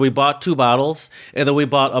back. So we bought 2 bottles, and then we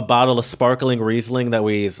bought a bottle of sparkling Riesling that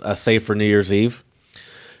we saved for New Year's Eve.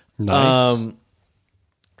 Nice.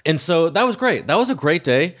 And so that was great. That was a great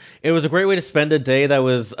day. It was a great way to spend a day that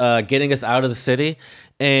was getting us out of the city.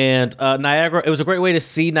 And Niagara, it was a great way to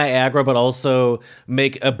see Niagara, but also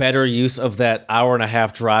make a better use of that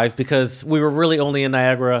hour-and-a-half drive, because we were really only in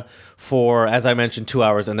Niagara for, as I mentioned, 2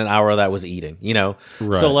 hours, and an hour that was eating, you know?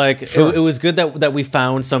 Right. So, like, Sure. it was good that we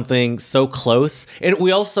found something so close. And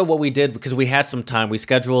we also, what we did, because we had some time, we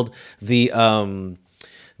scheduled the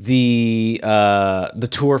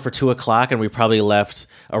tour for 2:00, and we probably left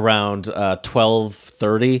around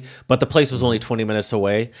 12:30. But the place was only 20 minutes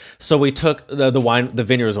away, so we took the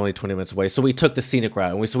vineyard was only 20 minutes away. So we took the scenic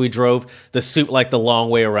route, and we drove the long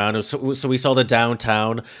way around. So we saw the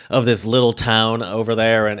downtown of this little town over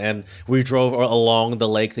there, and we drove along the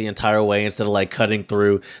lake the entire way instead of like cutting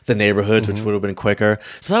through the neighborhoods, which would have been quicker.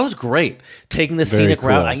 So that was great, taking the Very scenic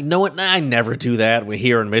route. cool. I know it. I never do that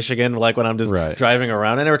here in Michigan, like when I'm just Right. driving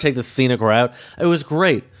around. I never take the scenic route. It was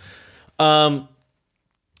great.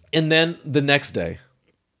 And then the next day,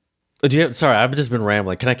 sorry, I've just been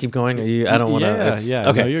rambling. Can I keep going? I don't want to. Yeah.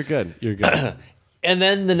 Okay. No, you're good. You're good. And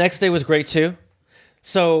then the next day was great too.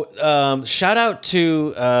 So shout out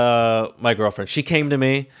to my girlfriend. She came to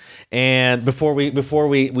me, and before we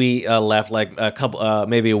left, like a couple,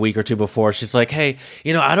 maybe a week or two before, she's like, "Hey,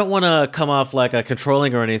 I don't want to come off like a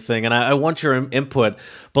controlling or anything, and I want your input,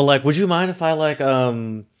 but like, would you mind if I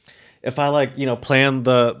plan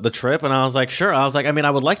the trip?" And I was like, sure. I was like, I mean, I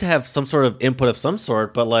would like to have some sort of input of some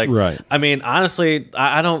sort, but like, Right. I mean, honestly,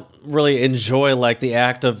 I don't really enjoy like the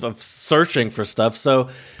act of searching for stuff. So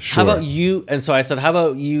how about you? And so I said, how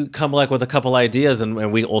about you come like with a couple ideas, and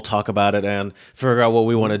we'll talk about it and figure out what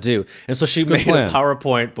we want to do. And so she made plan. a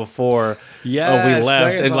PowerPoint before Yes, we that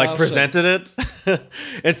left, is and like awesome. presented it.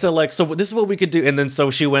 And so like, so this is what we could do. And then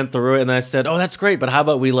so she went through it, and I said, oh, that's great, but how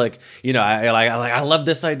about we I love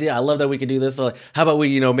this idea. I love that we can do this. So like, how about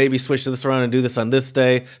we maybe switch this around and do this on this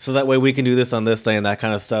day, so that way we can do this on this day, and that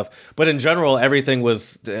kind of stuff. But in general, everything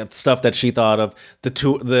was stuff that she thought of.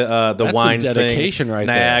 The wine some dedication thing, right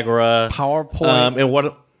there. Niagara,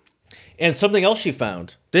 PowerPoint. And something else she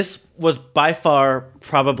found. This was by far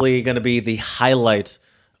probably going to be the highlight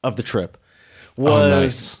of the trip.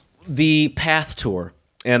 Was the Path Tour.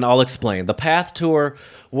 And I'll explain. The Path Tour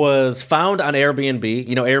was found on Airbnb.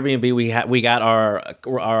 Airbnb, we got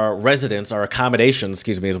our residence, our accommodation,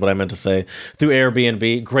 is what I meant to say, through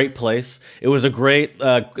Airbnb. Great place. It was a great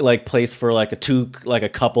place for like a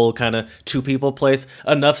couple kind of 2 people place.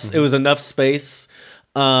 It was enough space,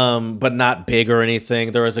 but not big or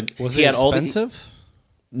anything. Was it expensive?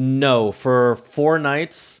 No, for 4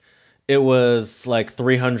 nights, it was like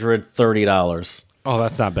 $330. Oh,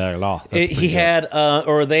 that's not bad at all. That's They had,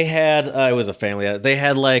 it was a family. They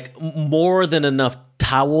had like more than enough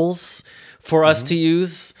towels for us to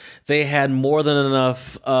use. They had more than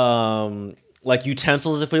enough like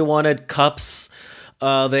utensils if we wanted, cups.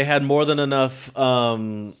 They had more than enough.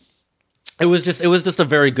 It was just a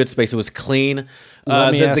very good space. It was clean.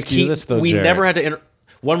 Let me ask you this, though, we Jared. never had to.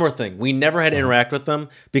 One more thing, we never had to interact with them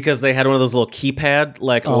because they had one of those little keypad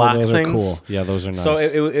lock those things. Are cool. Yeah, those are nice. So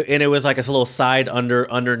it was like a little side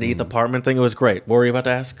underneath apartment thing. It was great. What were you about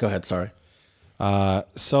to ask? Go ahead. Sorry.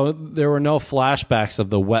 So there were no flashbacks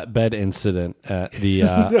of the wet bed incident at the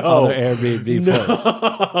other Airbnb place.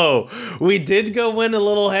 Oh, we did go in a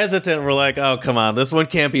little hesitant. We're like, oh, come on, this one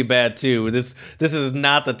can't be bad too. This is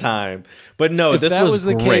not the time. But no, If this that was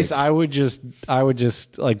the great. case, I would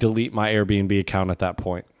just like delete my Airbnb account at that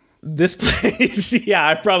point. This place, yeah,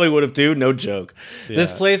 I probably would have too. No joke.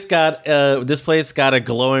 This place got a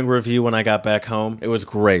glowing review when I got back home. It was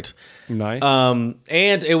great. Nice.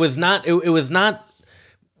 And it was not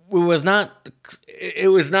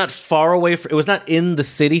far away. It was not in the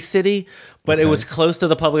city, but it was close to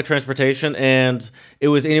the public transportation, and it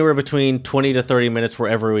was anywhere between 20 to 30 minutes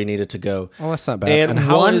wherever we needed to go. Oh, that's not bad. And And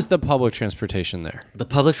how is the public transportation there? The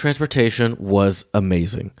public transportation was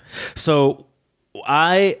amazing. So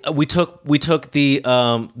we took the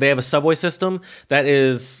they have a subway system that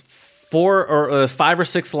is 4 or 5 or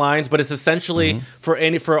 6 lines, but it's essentially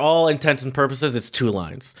for all intents and purposes, it's 2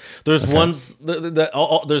 lines. There's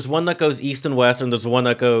there's one that goes east and west, and there's one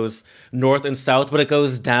that goes north and south, but it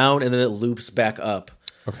goes down and then it loops back up.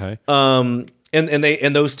 Okay. And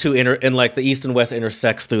those two like the east and west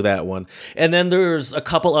intersects through that one. And then there's a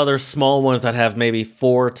couple other small ones that have maybe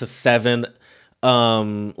 4 to 7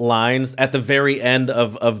 lines at the very end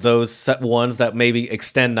of those set ones that maybe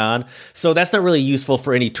extend on. So that's not really useful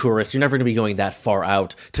for any tourist. You're never going to be going that far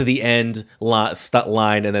out to the end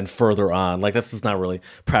line and then further on. Like, this is not really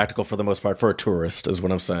practical for the most part for a tourist, is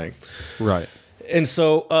what I'm saying. Right. And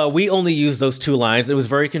so we only used those two lines. It was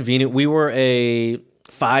very convenient. We were a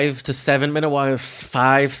 7 minute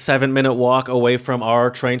walk away from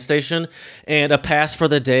our train station, and a pass for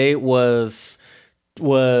the day was 2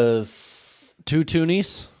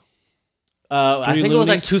 toonies? I think it was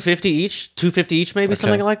like $2.50 each, maybe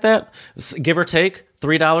something like that, give or take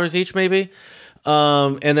 $3 each, maybe.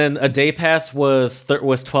 And then a day pass was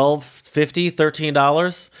 $12.50,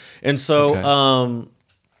 $13, and so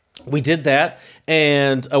we did that,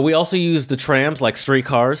 and we also used the trams, like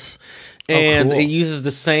streetcars. And cool. It uses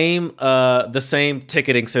the same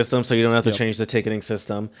ticketing system, so you don't have to change the ticketing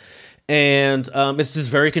system. And it's just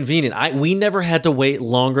very convenient. We never had to wait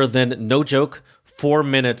longer than, no joke, 4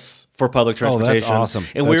 minutes for public transportation. Oh, that's awesome.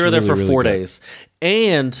 And we were there for 4 days.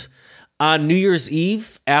 And on New Year's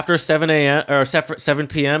Eve, after 7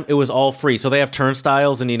 p.m., it was all free. So they have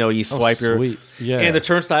turnstiles, and you swipe sweet. Yeah. And the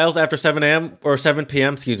turnstiles after 7 a.m. or 7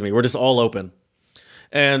 p.m., were just all open.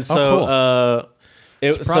 And so cool.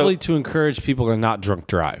 It's probably to encourage people to not drunk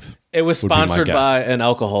drive. It was sponsored by an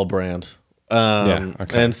alcohol brand.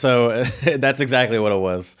 And so that's exactly what it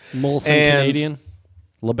was. Molson Canadian?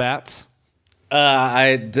 Labatt's?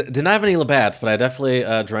 I didn't have any Labatt's, but I definitely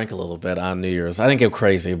drank a little bit on New Year's. I didn't get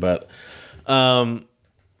crazy, but...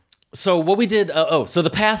 So what we did... so the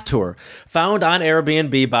Path Tour, found on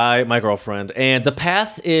Airbnb by my girlfriend. And the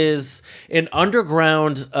Path is an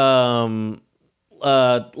underground...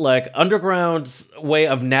 underground way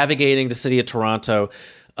of navigating the city of Toronto.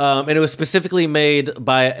 And it was specifically made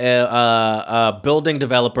by a building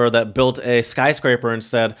developer that built a skyscraper and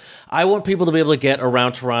said, I want people to be able to get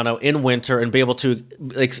around Toronto in winter and be able to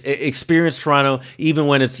experience Toronto even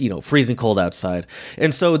when it's, freezing cold outside.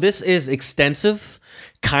 And so this is extensive,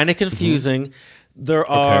 kind of confusing. Mm-hmm. There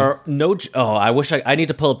are I need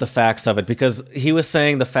to pull up the facts of it, because he was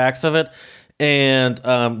saying the facts of it. And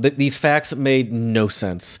these facts made no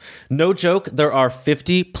sense. No joke, there are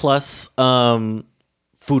 50 plus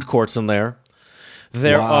food courts in there.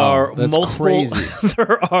 There are multiple. Crazy.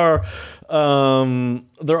 there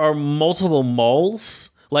are multiple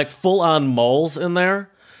malls, like full on malls in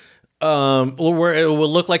there, where it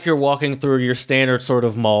will look like you're walking through your standard sort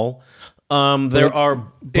of mall.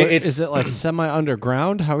 Is it like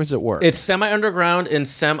semi-underground? How does it work? It's semi-underground and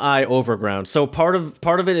semi-overground. So part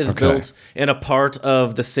of it is built in a part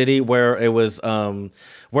of the city where it was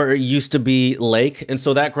where it used to be lake, and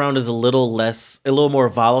so that ground is a little more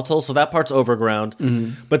volatile. So that part's overground.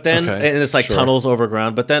 Mm-hmm. But then and it's like tunnels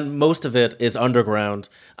overground. But then most of it is underground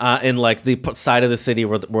in like the side of the city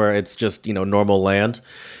where it's just normal land,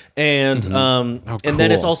 and and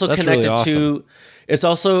then it's also connected to. It's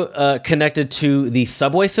also connected to the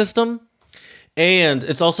subway system, and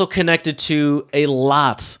it's also connected to a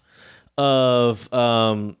lot of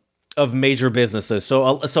major businesses.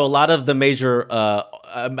 So a lot of the major,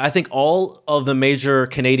 I think all of the major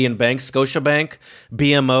Canadian banks, Scotiabank,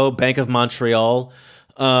 BMO, Bank of Montreal,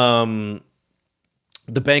 the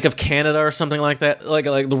Bank of Canada or something like that, like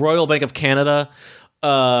the Royal Bank of Canada,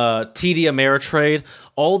 TD Ameritrade,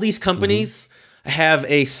 all these companies. Mm-hmm. Have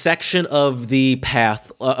a section of the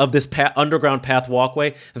path of this underground path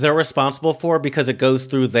walkway they're responsible for, because it goes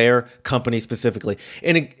through their company specifically.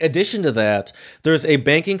 In addition to that, there's a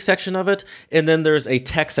banking section of it, and then there's a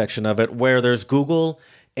tech section of it where there's Google,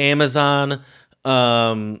 Amazon,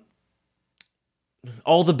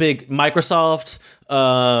 all the big Microsoft,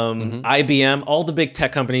 IBM, all the big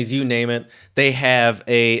tech companies, you name it, they have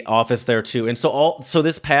a office there too. And so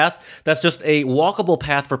this path, that's just a walkable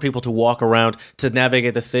path for people to walk around to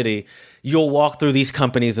navigate the city. You'll walk through these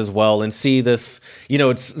companies as well and see this,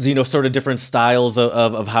 it's sort of different styles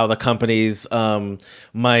of how the companies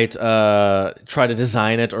might try to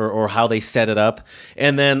design it or how they set it up.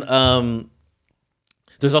 And then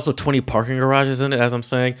there's also 20 parking garages in it, as I'm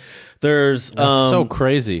saying. That's so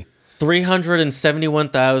crazy.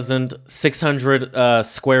 371,600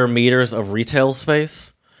 square meters of retail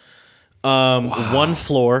space. One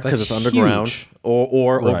floor, because it's underground, huge.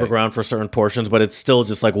 or overground for certain portions, but it's still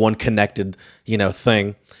just like one connected,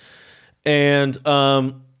 thing. And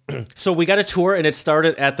so we got a tour, and it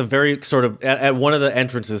started at the very sort of at one of the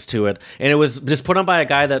entrances to it, and it was just put on by a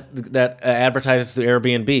guy that advertises through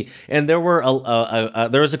Airbnb. And there were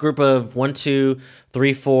there was a group of 1, 2,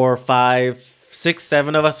 3, 4, 5, 6,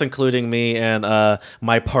 7 of us, including me and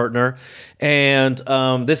my partner. And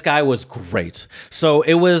this guy was great. So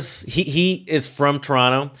it was he is from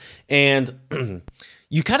Toronto, and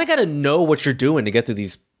you kind of got to know what you're doing to get through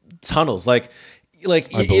these tunnels. Like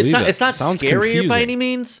it's not scary confusing. by any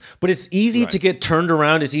means, but it's easy to get turned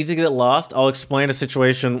around. It's easy to get lost. I'll explain a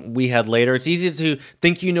situation we had later. It's easy to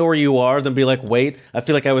think you know where you are, then be like, wait, I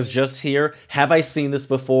feel like I was just here. Have I seen this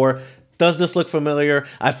before? Does this look familiar?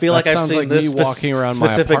 I feel like I've seen this. Sounds like me walking around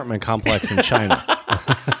my apartment complex in China.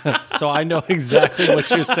 So I know exactly what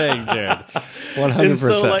you're saying, Jared. 100%. And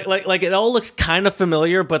so like it all looks kind of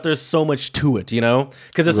familiar, but there's so much to it, you know?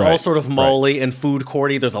 Because it's all sort of mall-y and food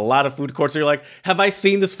courty. There's a lot of food courts. So you're like, have I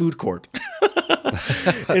seen this food court?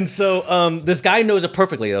 And so this guy knows it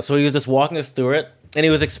perfectly, though. So he was just walking us through it. And he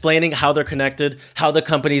was explaining how they're connected, how the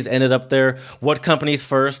companies ended up there, what companies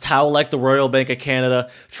first, how like the Royal Bank of Canada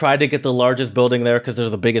tried to get the largest building there because they're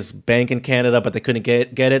the biggest bank in Canada, but they couldn't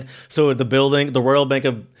get it. So the Royal Bank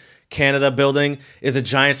of Canada building is a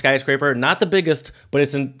giant skyscraper, not the biggest, but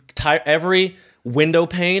it's every window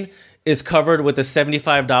pane is covered with a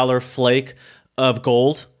 $75 flake of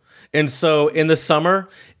gold. And so in the summer,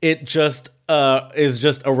 it just is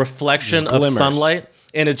just a reflection of sunlight.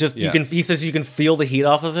 And it just he says you can feel the heat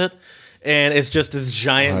off of it, and it's just this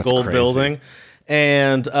giant gold building,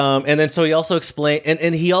 and then so he also explained,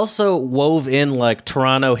 and he also wove in like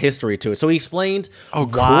Toronto history to it. So he explained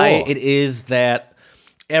why it is that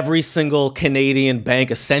every single Canadian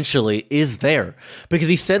bank essentially is there, because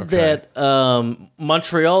he said that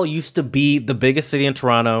Montreal used to be the biggest city in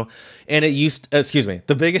Toronto, and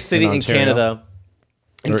the biggest city in Canada.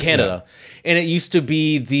 And it used to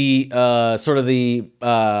be the sort of the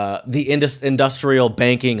industrial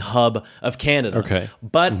banking hub of Canada. Okay.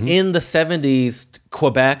 But in the 70s,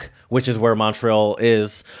 Quebec, which is where Montreal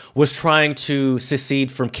is, was trying to secede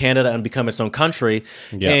from Canada and become its own country.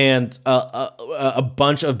 Yeah. And a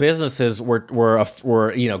bunch of businesses were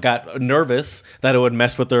got nervous that it would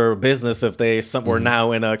mess with their business if they were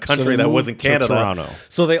now in a country that wasn't Canada. Toronto.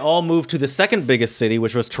 So they all moved to the second biggest city,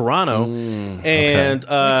 which was Toronto.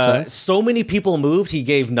 And so many people moved. He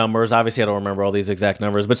gave numbers. Obviously, I don't remember all these exact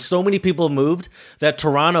numbers, but so many people moved that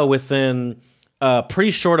Toronto, within a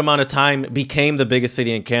pretty short amount of time, became the biggest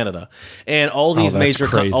city in Canada. And all these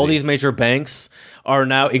major banks are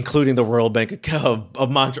now, including the Royal Bank of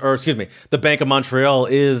Montreal, the Bank of Montreal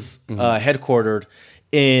is headquartered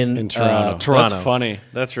in Toronto. That's funny.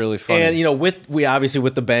 That's really funny. And with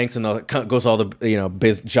the banks and goes all the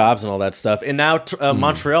biz jobs and all that stuff. And now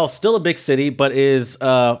Montreal, still a big city, but is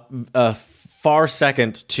far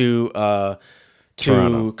second to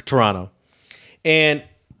Toronto. And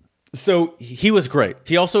so he was great.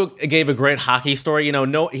 He also gave a great hockey story.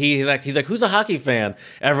 He's like, who's a hockey fan?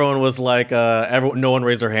 Everyone was like, no one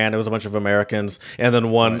raised their hand. It was a bunch of Americans, and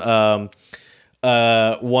then one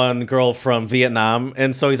girl from Vietnam.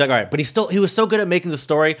 And so he's like, all right, but he was so good at making the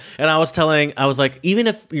story. And I was like, even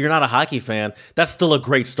if you're not a hockey fan, that's still a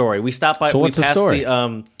great story. We stopped by. So what's the story?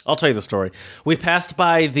 I'll tell you the story. We passed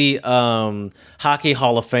by the Hockey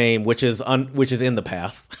Hall of Fame, which is in the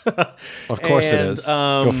path. Of course it is.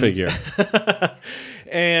 Go figure.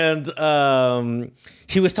 And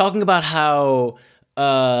he was talking about how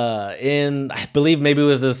I believe maybe it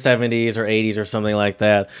was the 70s or 80s or something like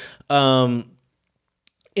that.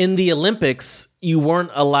 In the Olympics, you weren't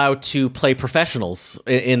allowed to play professionals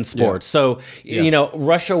in sports. So,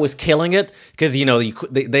 Russia was killing it because,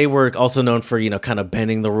 they were also known for, kind of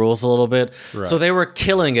bending the rules a little bit. Right. So they were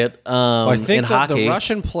killing it I think in hockey. The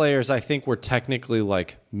Russian players, I think, were technically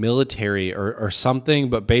like military or something,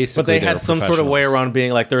 but basically they had some sort of way around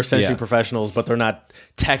being like they're essentially professionals, but they're not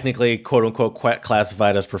technically, quote unquote,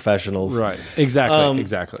 classified as professionals. Right.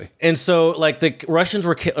 Exactly. And so like the Russians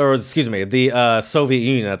were, the Soviet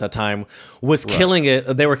Union at that time was killing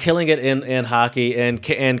it. They were killing it in hockey, and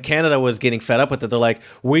Canada was getting fed up with it. They're like,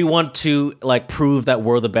 we want to like prove that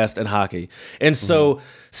we're the best in hockey. And so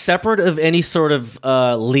separate of any sort of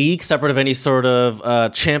league, separate of any sort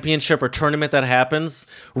of championship or tournament that happens,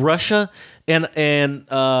 Russia and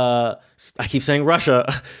I keep saying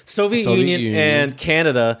Russia, Soviet Union and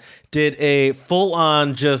Canada did a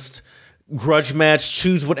full-on just grudge match,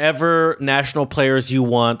 choose whatever national players you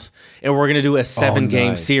want, and we're going to do a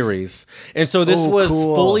 7-game series. And so this was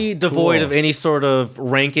fully devoid of any sort of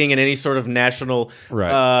ranking and any sort of national...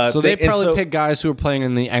 Right. So they probably picked guys who were playing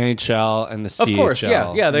in the NHL and the CHL. Of course,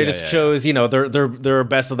 yeah. They just chose, their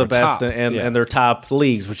best of the best and their top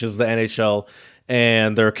leagues, which is the NHL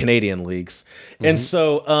and there are Canadian leagues. And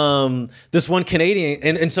so this one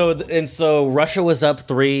Canadian and so Russia was up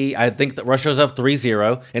 3. I think that Russia was up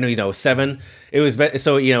 3-0, and 7. It was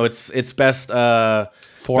so it's best 4 out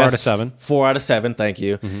of 7. 4 out of 7. Thank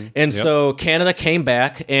you. And so Canada came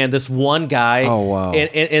back, and this one guy. Oh wow!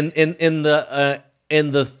 In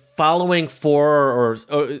the following four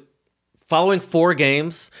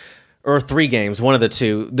games. Or 3 games, one of the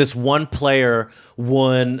two. This one player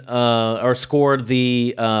won or scored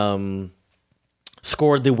the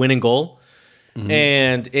winning goal,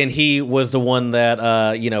 and he was the one that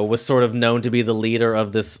was sort of known to be the leader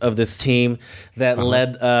of this team that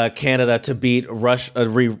led Canada to beat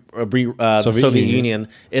the Soviet Union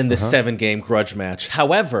in the 7-game grudge match.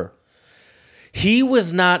 However, he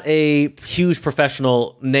was not a huge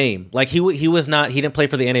professional name. Like he was not. He didn't play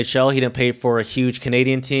for the NHL. He didn't play for a huge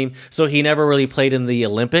Canadian team. So he never really played in the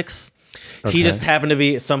Olympics. Okay. He just happened to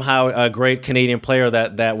be somehow a great Canadian player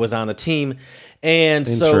that was on the team, and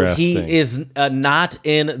so he is not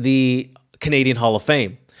in the Canadian Hall of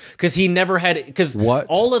Fame. Because he never had, because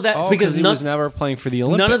all of that, because he was never playing for the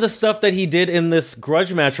Olympics. None of the stuff that he did in this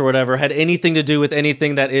grudge match or whatever had anything to do with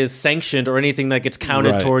anything that is sanctioned or anything that gets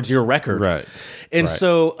counted towards your record. Right. And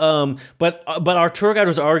so, but our tour guide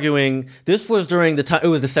was arguing this was during the time. It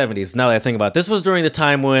was the 70s. Now that I think about it, this was during the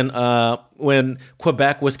time when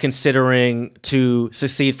Quebec was considering to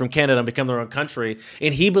secede from Canada and become their own country,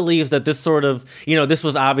 and he believes that this sort of this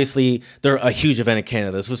was obviously a huge event in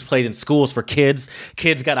Canada. This was played in schools for kids.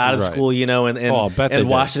 Kids got out of school, and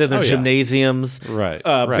watched it in their gymnasiums. Right.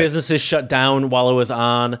 Businesses shut down while it was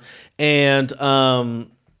on, and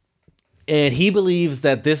he believes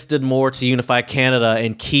that this did more to unify Canada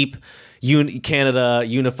and keep Canada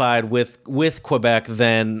unified with Quebec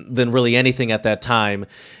than really anything at that time,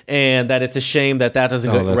 and that it's a shame that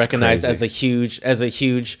doesn't get recognized as a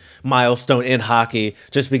huge milestone in hockey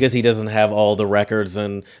just because he doesn't have all the records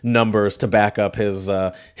and numbers to back up his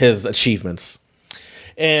achievements.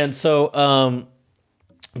 And so,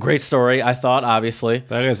 great story, I thought, obviously.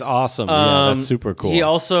 That is awesome. Yeah, that's super cool. He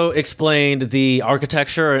also explained the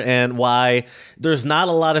architecture and why there's not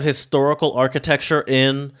a lot of historical architecture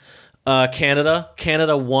in Canada.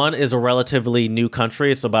 Canada, one, is a relatively new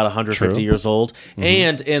country. It's about 150 years old.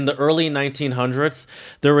 And in the early 1900s,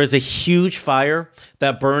 there was a huge fire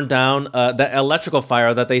that burned down, that electrical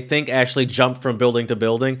fire that they think actually jumped from building to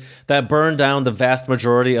building, that burned down the vast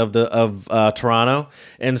majority of Toronto.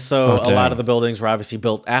 And so a lot of the buildings were obviously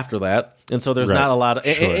built after that. And so there's not a lot of...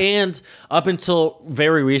 And up until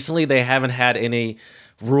very recently, they haven't had any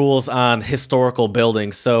rules on historical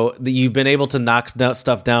buildings, so you've been able to knock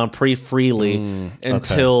stuff down pretty freely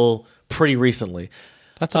until pretty recently.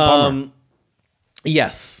 That's a bummer.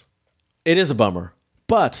 Yes, it is a bummer.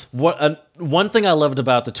 But one thing I loved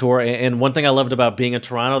about the tour, and one thing I loved about being in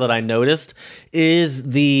Toronto that I noticed, is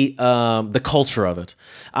the culture of it.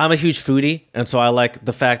 I'm a huge foodie, and so I like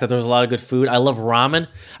the fact that there's a lot of good food. I love ramen.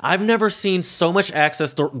 I've never seen so much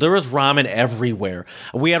access. There was ramen everywhere.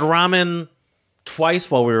 We had ramen twice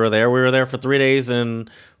while we were there. We were there for 4 days and...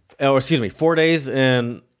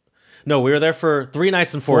 No, we were there for 3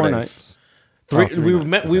 nights and 4 days. Nights.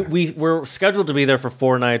 We were scheduled to be there for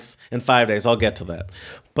 4 nights and 5 days. I'll get to that.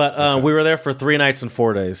 But we were there for 3 nights and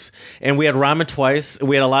 4 days. And we had ramen twice.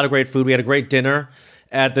 We had a lot of great food. We had a great dinner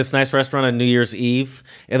at this nice restaurant on New Year's Eve.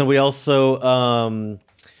 And then we also...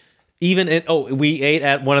 we ate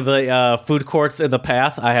at one of the food courts in the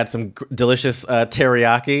Path. I had some delicious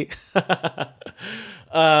teriyaki.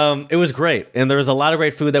 It was great. And there was a lot of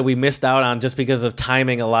great food that we missed out on just because of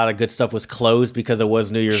timing. A lot of good stuff was closed because it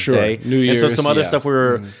was New Year's Day. And so some other stuff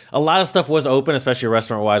a lot of stuff was open, especially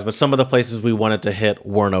restaurant-wise, but some of the places we wanted to hit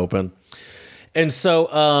weren't open. And so,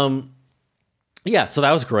 so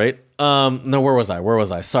that was great. No, where was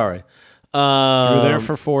I? Sorry. You were there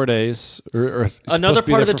for 4 days. Another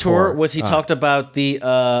part of the tour was he talked about the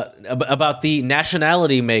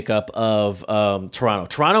nationality makeup of Toronto.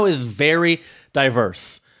 Toronto is very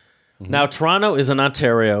diverse. Now, Toronto is in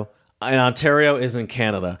Ontario, and Ontario is in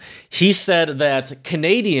Canada. He said that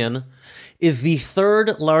Canadian is the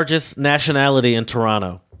 3rd largest nationality in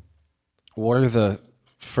Toronto. What are the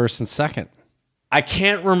first and second? I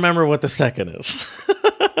can't remember what the second is.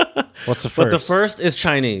 What's the first? But the first is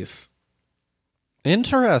Chinese.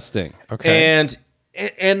 Interesting. Okay.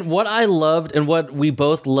 And what I loved and what we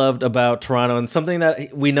both loved about Toronto, and something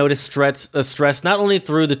that we noticed stress not only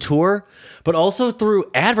through the tour, but also through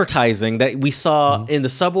advertising that we saw in the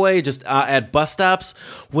subway, just at bus stops,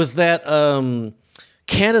 was that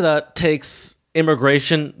Canada takes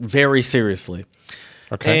immigration very seriously.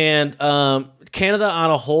 Okay. And Canada on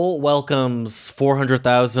a whole welcomes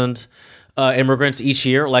 400,000 immigrants each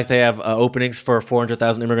year. Like they have openings for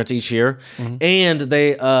 400,000 immigrants each year, and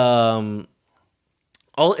they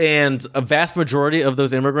and a vast majority of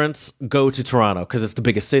those immigrants go to Toronto because it's the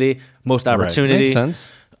biggest city, most opportunity. Makes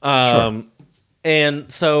sense. Sure.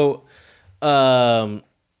 And so,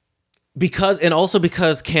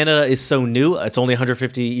 because Canada is so new, it's only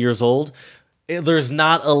 150 years old. There's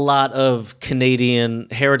not a lot of Canadian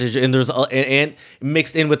heritage, and and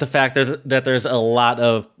mixed in with the fact that there's a lot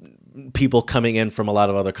of people coming in from a lot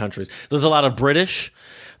of other countries. There's a lot of British.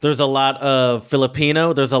 There's a lot of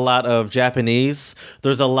Filipino. There's a lot of Japanese.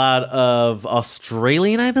 There's a lot of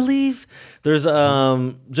Australian, I believe. There's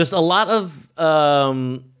just a lot of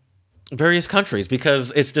various countries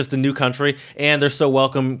because it's just a new country and they're so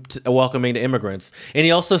welcoming to immigrants. And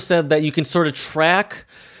he also said that you can sort of track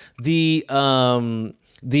the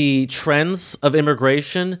trends of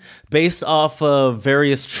immigration based off of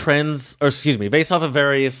various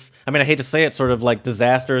I hate to say it, sort of like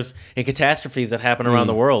disasters and catastrophes that happen around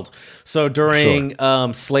the world. So during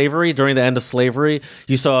slavery, during the end of slavery,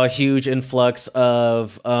 you saw a huge influx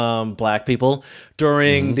of black people.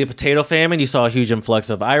 During the potato famine, you saw a huge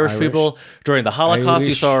influx of Irish people. During the Holocaust,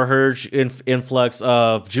 you saw a huge influx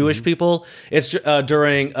of Jewish people. It's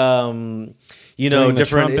during during the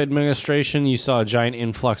Trump administration, you saw a giant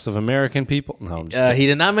influx of American people. No, I'm just he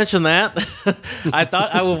did not mention that. I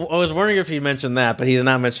thought I was wondering if he mentioned that, but he did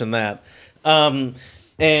not mention that. And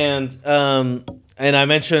I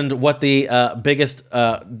mentioned what the biggest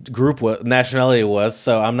nationality was,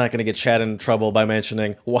 so I'm not going to get Chad in trouble by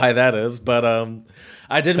mentioning why that is. But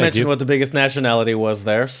I did mention what the biggest nationality was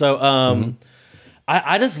there. So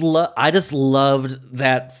I just loved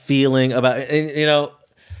that feeling about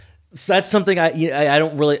So that's something I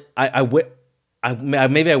don't really I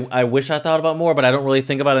wish I thought about more, but I don't really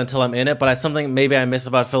think about it until I'm in it. But something maybe I miss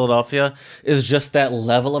about Philadelphia is just that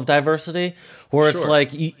level of diversity, where it's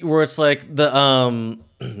like the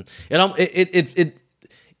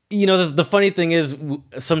the funny thing is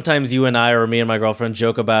sometimes you and I or me and my girlfriend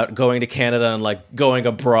joke about going to Canada and like going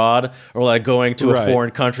abroad or like going to a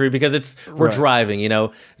foreign country because we're driving,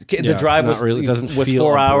 the drive was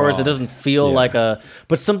 4 hours. It doesn't feel like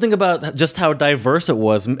but something about just how diverse it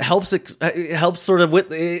was helps sort of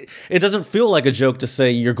with it. It doesn't feel like a joke to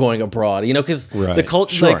say you're going abroad, because the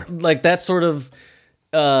culture, like that sort of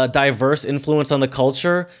diverse influence on the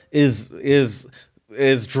culture is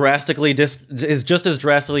just as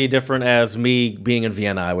drastically different as me being in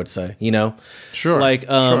Vienna, I would say, Sure.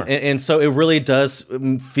 And so it really does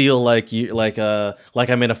feel like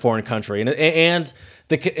I'm in a foreign country, and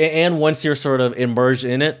once you're sort of immersed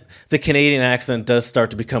in it, the Canadian accent does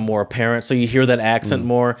start to become more apparent. So you hear that accent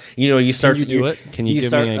more. You start to do it. Can you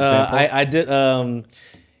give me an example? I did.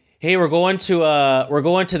 Hey, we're going to the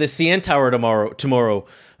CN Tower tomorrow.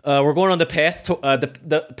 We're going on the path to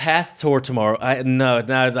the path tour tomorrow. I'm been away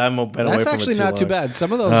from it. That's actually not too bad.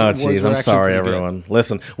 Some of those. Oh, jeez, I'm sorry, everyone. Good.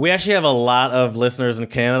 Listen, we actually have a lot of listeners in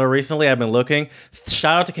Canada recently. I've been looking.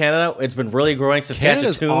 Shout out to Canada. It's been really growing.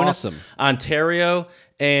 Saskatchewan, awesome. Ontario,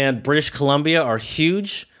 and British Columbia are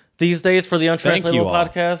huge these days for the Untranslatable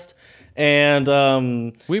podcast.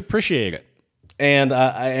 And we appreciate it. And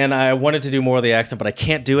I wanted to do more of the accent, but I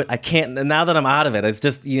can't do it. I can't. Now that I'm out of it, it's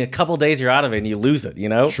just a couple days you're out of it and you lose it.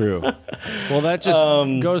 True. Well, that just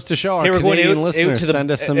goes to show our Canadian listeners send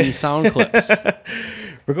us some sound clips.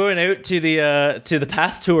 We're going out to the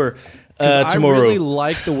path tour tomorrow. I really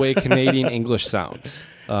like the way Canadian English sounds.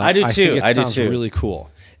 I do too. I think it sounds really cool.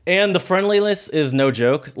 And the friendliness is no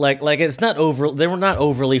joke. Like it's not over. They were not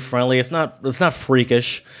overly friendly. It's not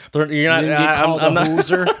freakish. You're not. You didn't get called a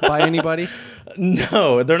hoser by anybody.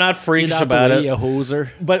 No, they're not freakish about it. A hoser.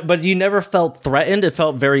 But you never felt threatened. It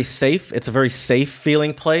felt very safe. It's a very safe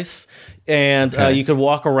feeling place, and you could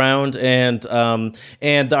walk around. And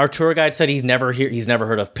our tour guide said he's never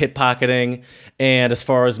heard of pickpocketing. And as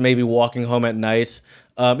far as maybe walking home at night,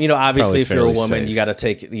 obviously if you're a woman, you got to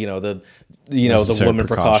take the woman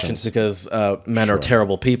precautions because men are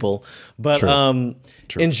terrible people. But True.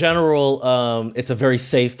 In general, it's a very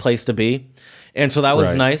safe place to be. And so that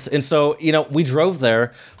was nice. And so, we drove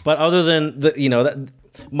there, but other than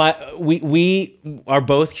we are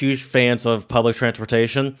both huge fans of public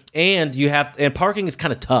transportation, and parking is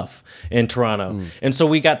kind of tough in Toronto. And so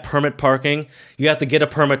we got permit parking. You have to get a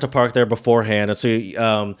permit to park there beforehand.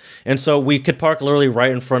 And so we could park literally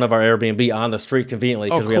right in front of our Airbnb on the street conveniently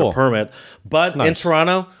because we had a permit. But in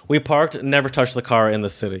Toronto, we parked, never touched the car in the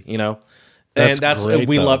city, That's great,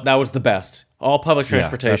 we loved. That was the best. All public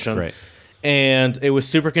transportation. Yeah, that's great. And it was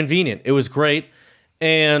super convenient. It was great.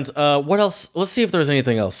 And what else? Let's see if there's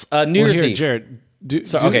anything else. New Year's Eve. Jared, Do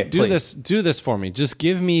please. Do this for me. Just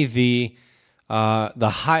give me the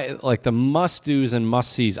high, like the must do's and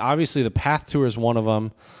must sees. Obviously, the path tour is one of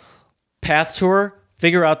them. Path tour.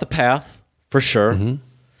 Figure out the path for sure. Mm-hmm.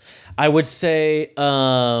 I would say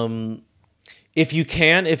if you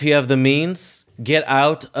have the means, get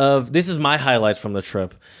out of. This is my highlights from the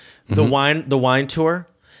trip. The wine tour.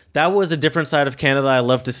 That was a different side of Canada I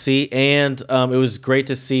love to see, and it was great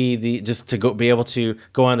to see be able to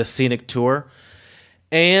go on the scenic tour,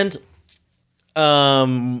 and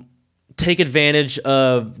take advantage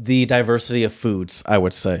of the diversity of foods. I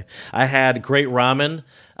would say I had great ramen.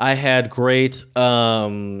 I had great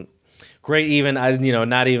even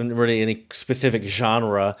not even really any specific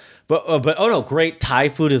genre, but great Thai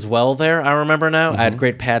food as well. There, I remember now. I had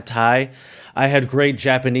great pad Thai. I had great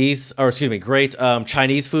Chinese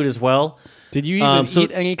food as well. Did you even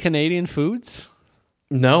eat any Canadian foods?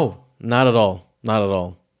 No, not at all. Not at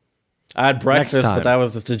all. I had breakfast, but that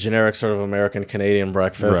was just a generic sort of American Canadian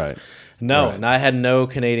breakfast. Right. No, right. I had no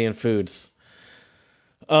Canadian foods.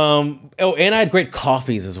 And I had great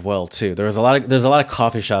coffees as well too. There's a lot of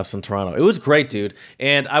coffee shops in Toronto. It was great, dude.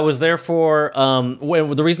 And I was there for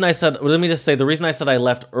the reason I said I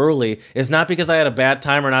left early is not because I had a bad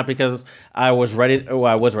time or not because I was ready. Oh,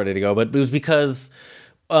 I was ready to go, but it was because.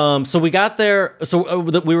 So we got there. So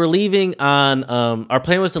we were leaving on. Our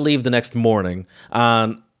plan was to leave the next morning.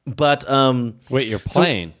 But wait, your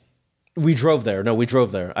plane. We drove there. No, we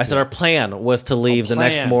drove there. I said our plan was to leave the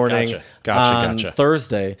next morning on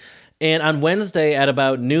Thursday. And on Wednesday at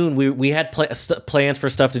about noon, we had plans for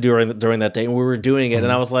stuff to do during that day, and we were doing it. Mm-hmm.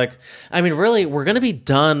 And I was like, I mean, really, we're going to be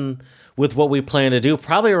done with what we plan to do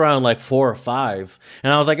probably around like 4 or 5.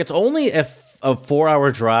 And I was like, it's only a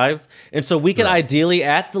 4-hour drive. And so we could ideally,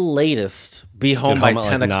 at the latest, be home by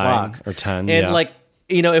 10 like o'clock. 9 or 10, And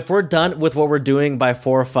if we're done with what we're doing by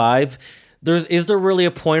 4 or 5, is there really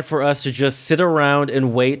a point for us to just sit around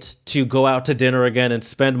and wait to go out to dinner again and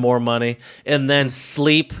spend more money and then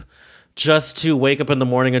sleep just to wake up in the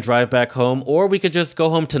morning and drive back home? Or we could just go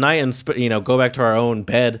home tonight and go back to our own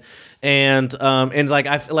bed and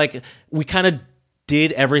I feel like we kind of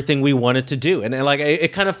did everything we wanted to do, and like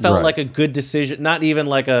it kind of felt like a good decision. Not even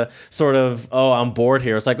like a sort of I'm bored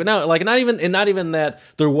here. It's like no, like not even that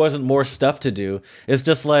there wasn't more stuff to do. It's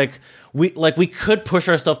just like we could push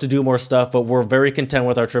ourselves to do more stuff, but we're very content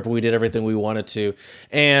with our trip and we did everything we wanted to,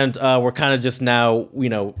 and we're kind of just now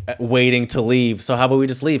waiting to leave. So how about we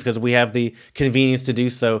just leave because we have the convenience to do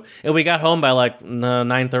so, and we got home by like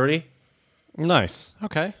 9:30. Nice.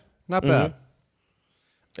 Okay, not bad. Mm-hmm.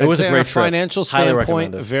 It was a great trip. On a financial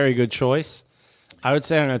standpoint, a very good choice. I would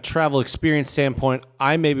say on a travel experience standpoint,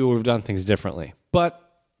 I maybe would have done things differently. But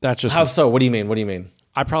that's just how so? What do you mean?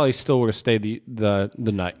 I probably still would have stayed the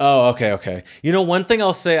night. Oh, okay. One thing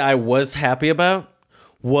I'll say I was happy about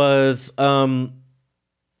was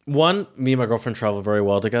one, me and my girlfriend travel very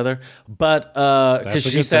well together, but because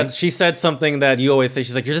she said something that you always say.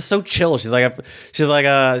 She's like, you're just so chill. She's like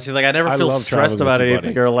I never feel stressed about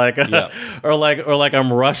anything, or like or like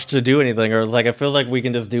I'm rushed to do anything, or it's like it feels like we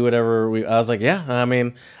can just do whatever we. I was like, yeah, I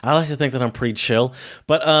mean, I like to think that I'm pretty chill,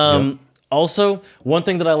 but also, one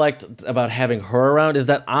thing that I liked about having her around is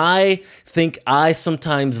that I think I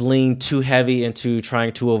sometimes lean too heavy into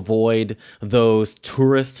trying to avoid those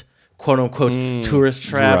tourist, quote unquote, tourist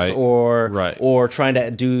traps, or trying to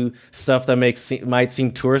do stuff that might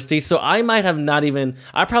seem touristy. So I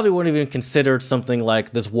probably wouldn't even considered something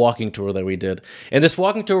like this walking tour that we did. And this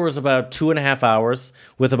walking tour was about 2.5 hours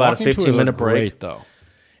with about a 15-minute break. Great, though.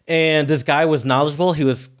 And this guy was knowledgeable. He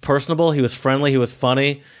was personable. He was friendly. He was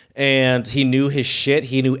funny. And he knew his shit.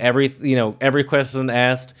 He knew every question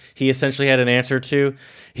asked, he essentially had an answer to.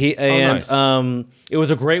 It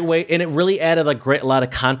was a great way, and it really added a lot of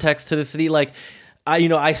context to the city. Like,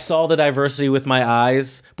 I saw the diversity with my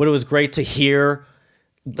eyes, but it was great to hear,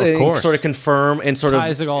 sort of confirm and sort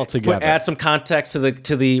ties of it all together. Add some context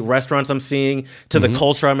to the restaurants I'm seeing, to the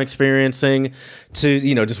culture I'm experiencing,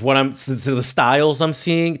 to just to the styles I'm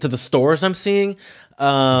seeing, to the stores I'm seeing.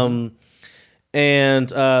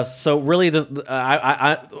 So really,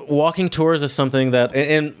 walking tours is something that,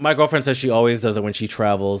 and my girlfriend says she always does it when she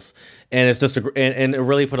travels, and it's just and it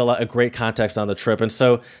really put a great context on the trip, and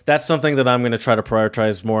so that's something that I'm going to try to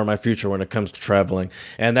prioritize more in my future when it comes to traveling,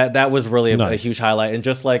 and that was really a huge highlight, and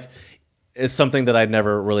just like it's something that I'd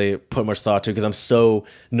never really put much thought to because I'm so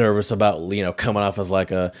nervous about coming off as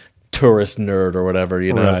like a tourist nerd or whatever,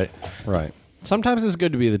 Right. Sometimes it's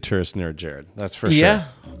good to be the tourist nerd, Jared. That's for sure.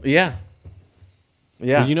 Yeah.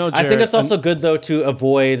 Yeah, Jared, I think it's also good though to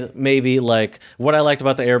avoid maybe like what I liked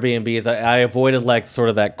about the Airbnb is I avoided like sort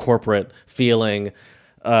of that corporate feeling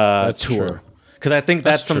tour. because I think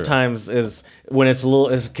that That's true. sometimes is when it's a little,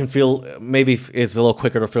 it can feel maybe it's a little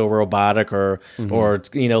quicker to feel robotic or you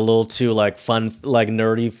know, a little too like fun, like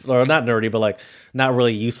nerdy, or not nerdy, but like not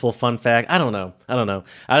really useful fun fact. I don't know.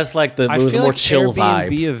 I just like it was a more chill Airbnb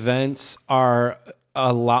vibe. events are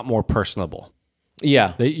a lot more personable.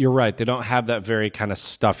 Yeah, You're right. They don't have that very kind of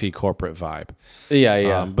stuffy corporate vibe.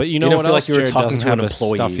 yeah. But you know don't what feel else? like you were Jared talking doesn't to have an a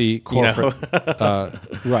employee, stuffy you know?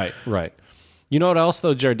 corporate. Right. You know what else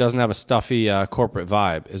though? Jared doesn't have a stuffy corporate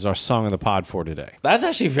vibe. Is our song of the pod for today? That's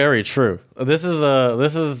actually very true. This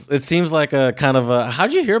is. It seems like a kind of a.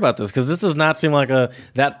 How'd you hear about this? Because this does not seem like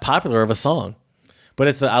that popular of a song.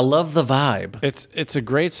 But I love the vibe. It's a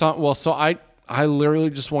great song. Well, so I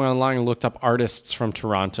literally just went online and looked up artists from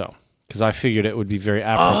Toronto because I figured it would be very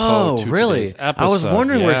apropos. Oh, to really? today's episode. I was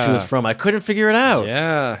wondering where she was from. I couldn't figure it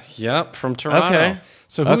out. Yep, from Toronto. Okay.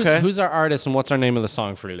 So who's our artist and what's our name of the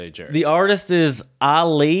song for today, Jared? The artist is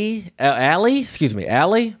Ali,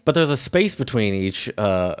 but there's a space between each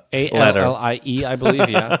letter. ALLIE, I believe.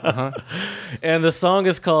 Yeah. And the song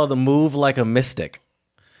is called "Move Like a Mystic."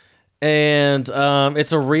 And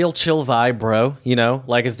it's a real chill vibe, bro. You know,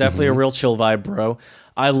 like it's definitely a real chill vibe, bro.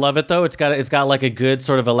 I love it though. It's got like a good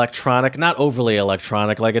sort of electronic, not overly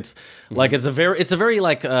electronic. Like it's a very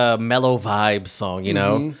like mellow vibe song. You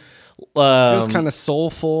know, Feels kind of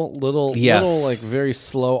soulful, little like very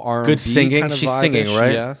slow R&B. Good singing. Kind of She's vibe-ish. singing,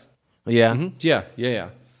 right? Yeah. Yeah.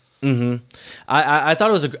 I thought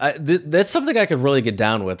it was that's something I could really get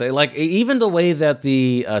down with. Like even the way that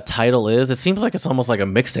the title is, it seems like it's almost like a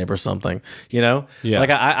mixtape or something. You know, Yeah.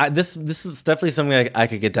 Like this is definitely something I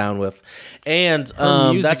could get down with, and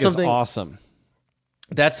Her music that's something is awesome.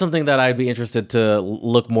 That's something that I'd be interested to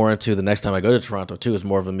look more into the next time I go to Toronto too. Is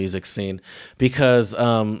more of a music scene because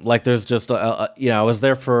like there's just I was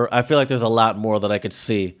there for. I feel like there's a lot more that I could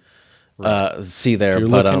see. See there. If you're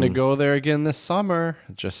but, looking to go there again this summer,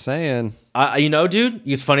 just saying. You know, dude,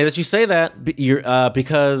 it's funny that you say that.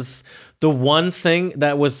 Because the one thing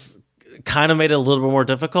that was kind of made it a little bit more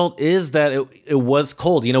difficult is that it was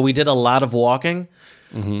cold. You know, we did a lot of walking,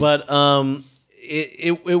 but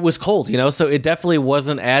it was cold. You know, so it definitely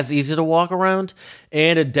wasn't as easy to walk around,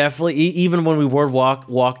 and it definitely even when we were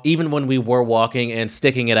even when we were walking and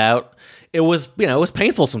sticking it out. It was, it was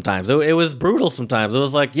painful sometimes. It was brutal sometimes. It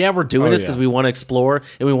was like, yeah, we're doing this because we want to explore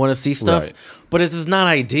and we want to see stuff, but it is not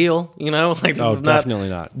ideal, you know. Like, this is definitely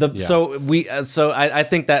not. So I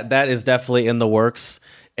think that is definitely in the works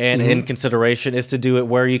and in consideration is to do it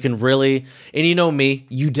where you can really, and you know me,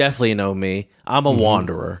 you definitely know me. I'm a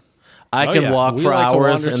wanderer. I can walk for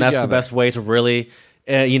hours, and that's the best way to really.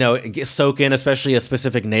 Soak in, especially a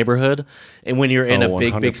specific neighborhood, and when you're in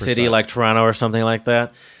a big city like Toronto or something like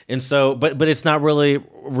that. And so, but it's not really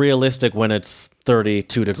realistic when it's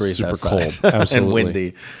 32 degrees super outside cold, absolutely. and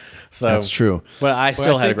windy. So That's true. But I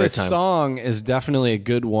still had a great time. This song is definitely a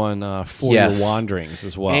good one for your wanderings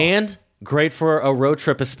as well, and great for a road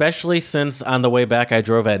trip, especially since on the way back I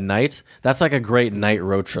drove at night. That's like a great night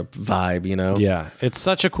road trip vibe, you know? Yeah, it's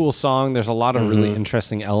such a cool song. There's a lot of really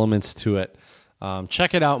interesting elements to it.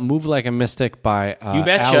 Check it out, Move Like a Mystic by You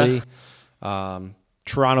betcha. Ali,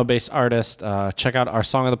 Toronto-based artist. Check out our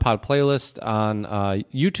Song of the Pod playlist on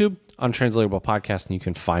YouTube, Untranslatable Podcast, and you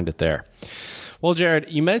can find it there. Well,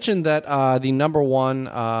 Jared, you mentioned that the number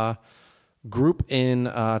one group in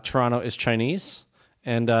Toronto is Chinese,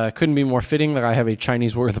 and couldn't be more fitting that I have a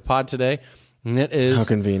Chinese word of the pod today, and it is... How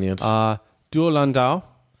convenient. Duolandao.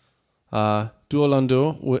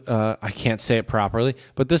 Duolandu, I can't say it properly,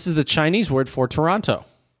 but this is the Chinese word for Toronto.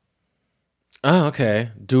 Oh, okay.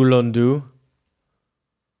 Duolandu.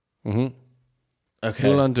 Okay.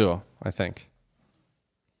 Duolandu, I think.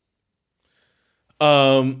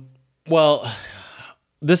 Well,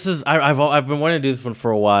 this is I've been wanting to do this one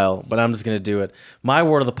for a while, but I'm just gonna do it. My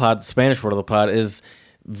word of the pod, Spanish word of the pod, is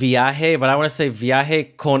viaje, but I want to say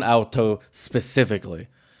viaje con auto specifically.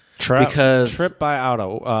 Because trip by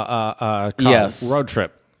auto, yes, road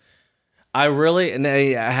trip. I really,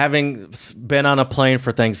 having been on a plane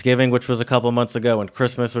for Thanksgiving, which was a couple of months ago, and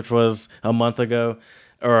Christmas, which was a month ago,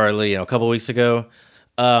 or a couple of weeks ago,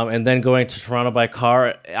 and then going to Toronto by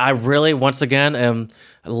car, I really, once again,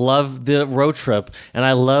 love the road trip, and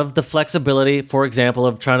I love the flexibility. For example,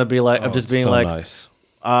 of trying to be like, of just being so like, nice.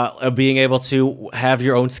 Being able to have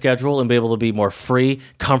your own schedule and be able to be more free,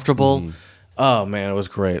 comfortable. Oh man, it was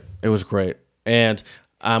great. It was great, and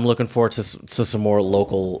I'm looking forward to some more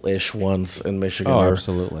local-ish ones in Michigan. Oh, or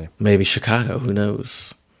absolutely. maybe Chicago. Who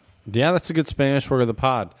knows? Yeah, that's a good Spanish word of the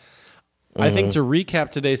pod. I think to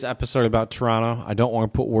recap today's episode about Toronto, I don't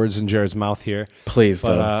want to put words in Jared's mouth here. Please,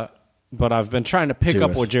 but I've been trying to pick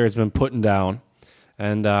up what Jared's been putting down,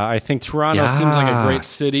 And I think Toronto seems like a great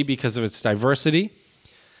city because of its diversity,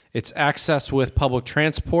 its access with public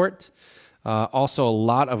transport, also a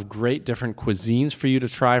lot of great different cuisines for you to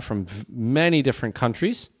try from many different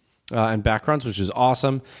countries and backgrounds, which is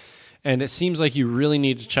awesome. And it seems like you really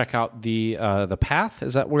need to check out the Path.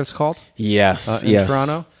 Is that what it's called? Yes. In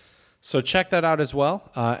Toronto. So check that out as well.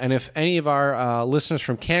 And if any of our listeners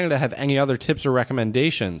from Canada have any other tips or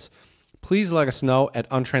recommendations, please let us know at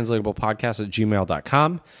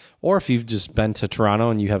untranslatablepodcast@gmail.com. Or if you've just been to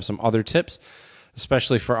Toronto and you have some other tips,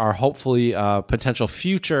 especially for our hopefully potential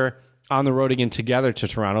future on the road again together to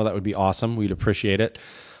Toronto, that would be awesome. We'd appreciate it.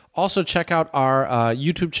 Also, check out our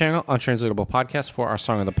YouTube channel, Untranslatable Podcast, for our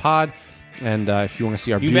Song of the Pod. And if you want to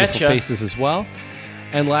see our beautiful faces as well.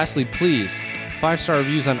 And lastly, please, 5-star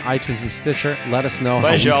reviews on iTunes and Stitcher. Let us know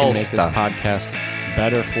how we can make this podcast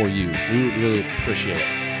better for you. We would really appreciate it.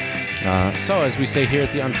 So, as we say here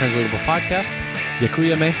at the Untranslatable Podcast,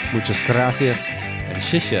 dziękujemy, muchas gracias, and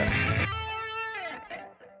shisha.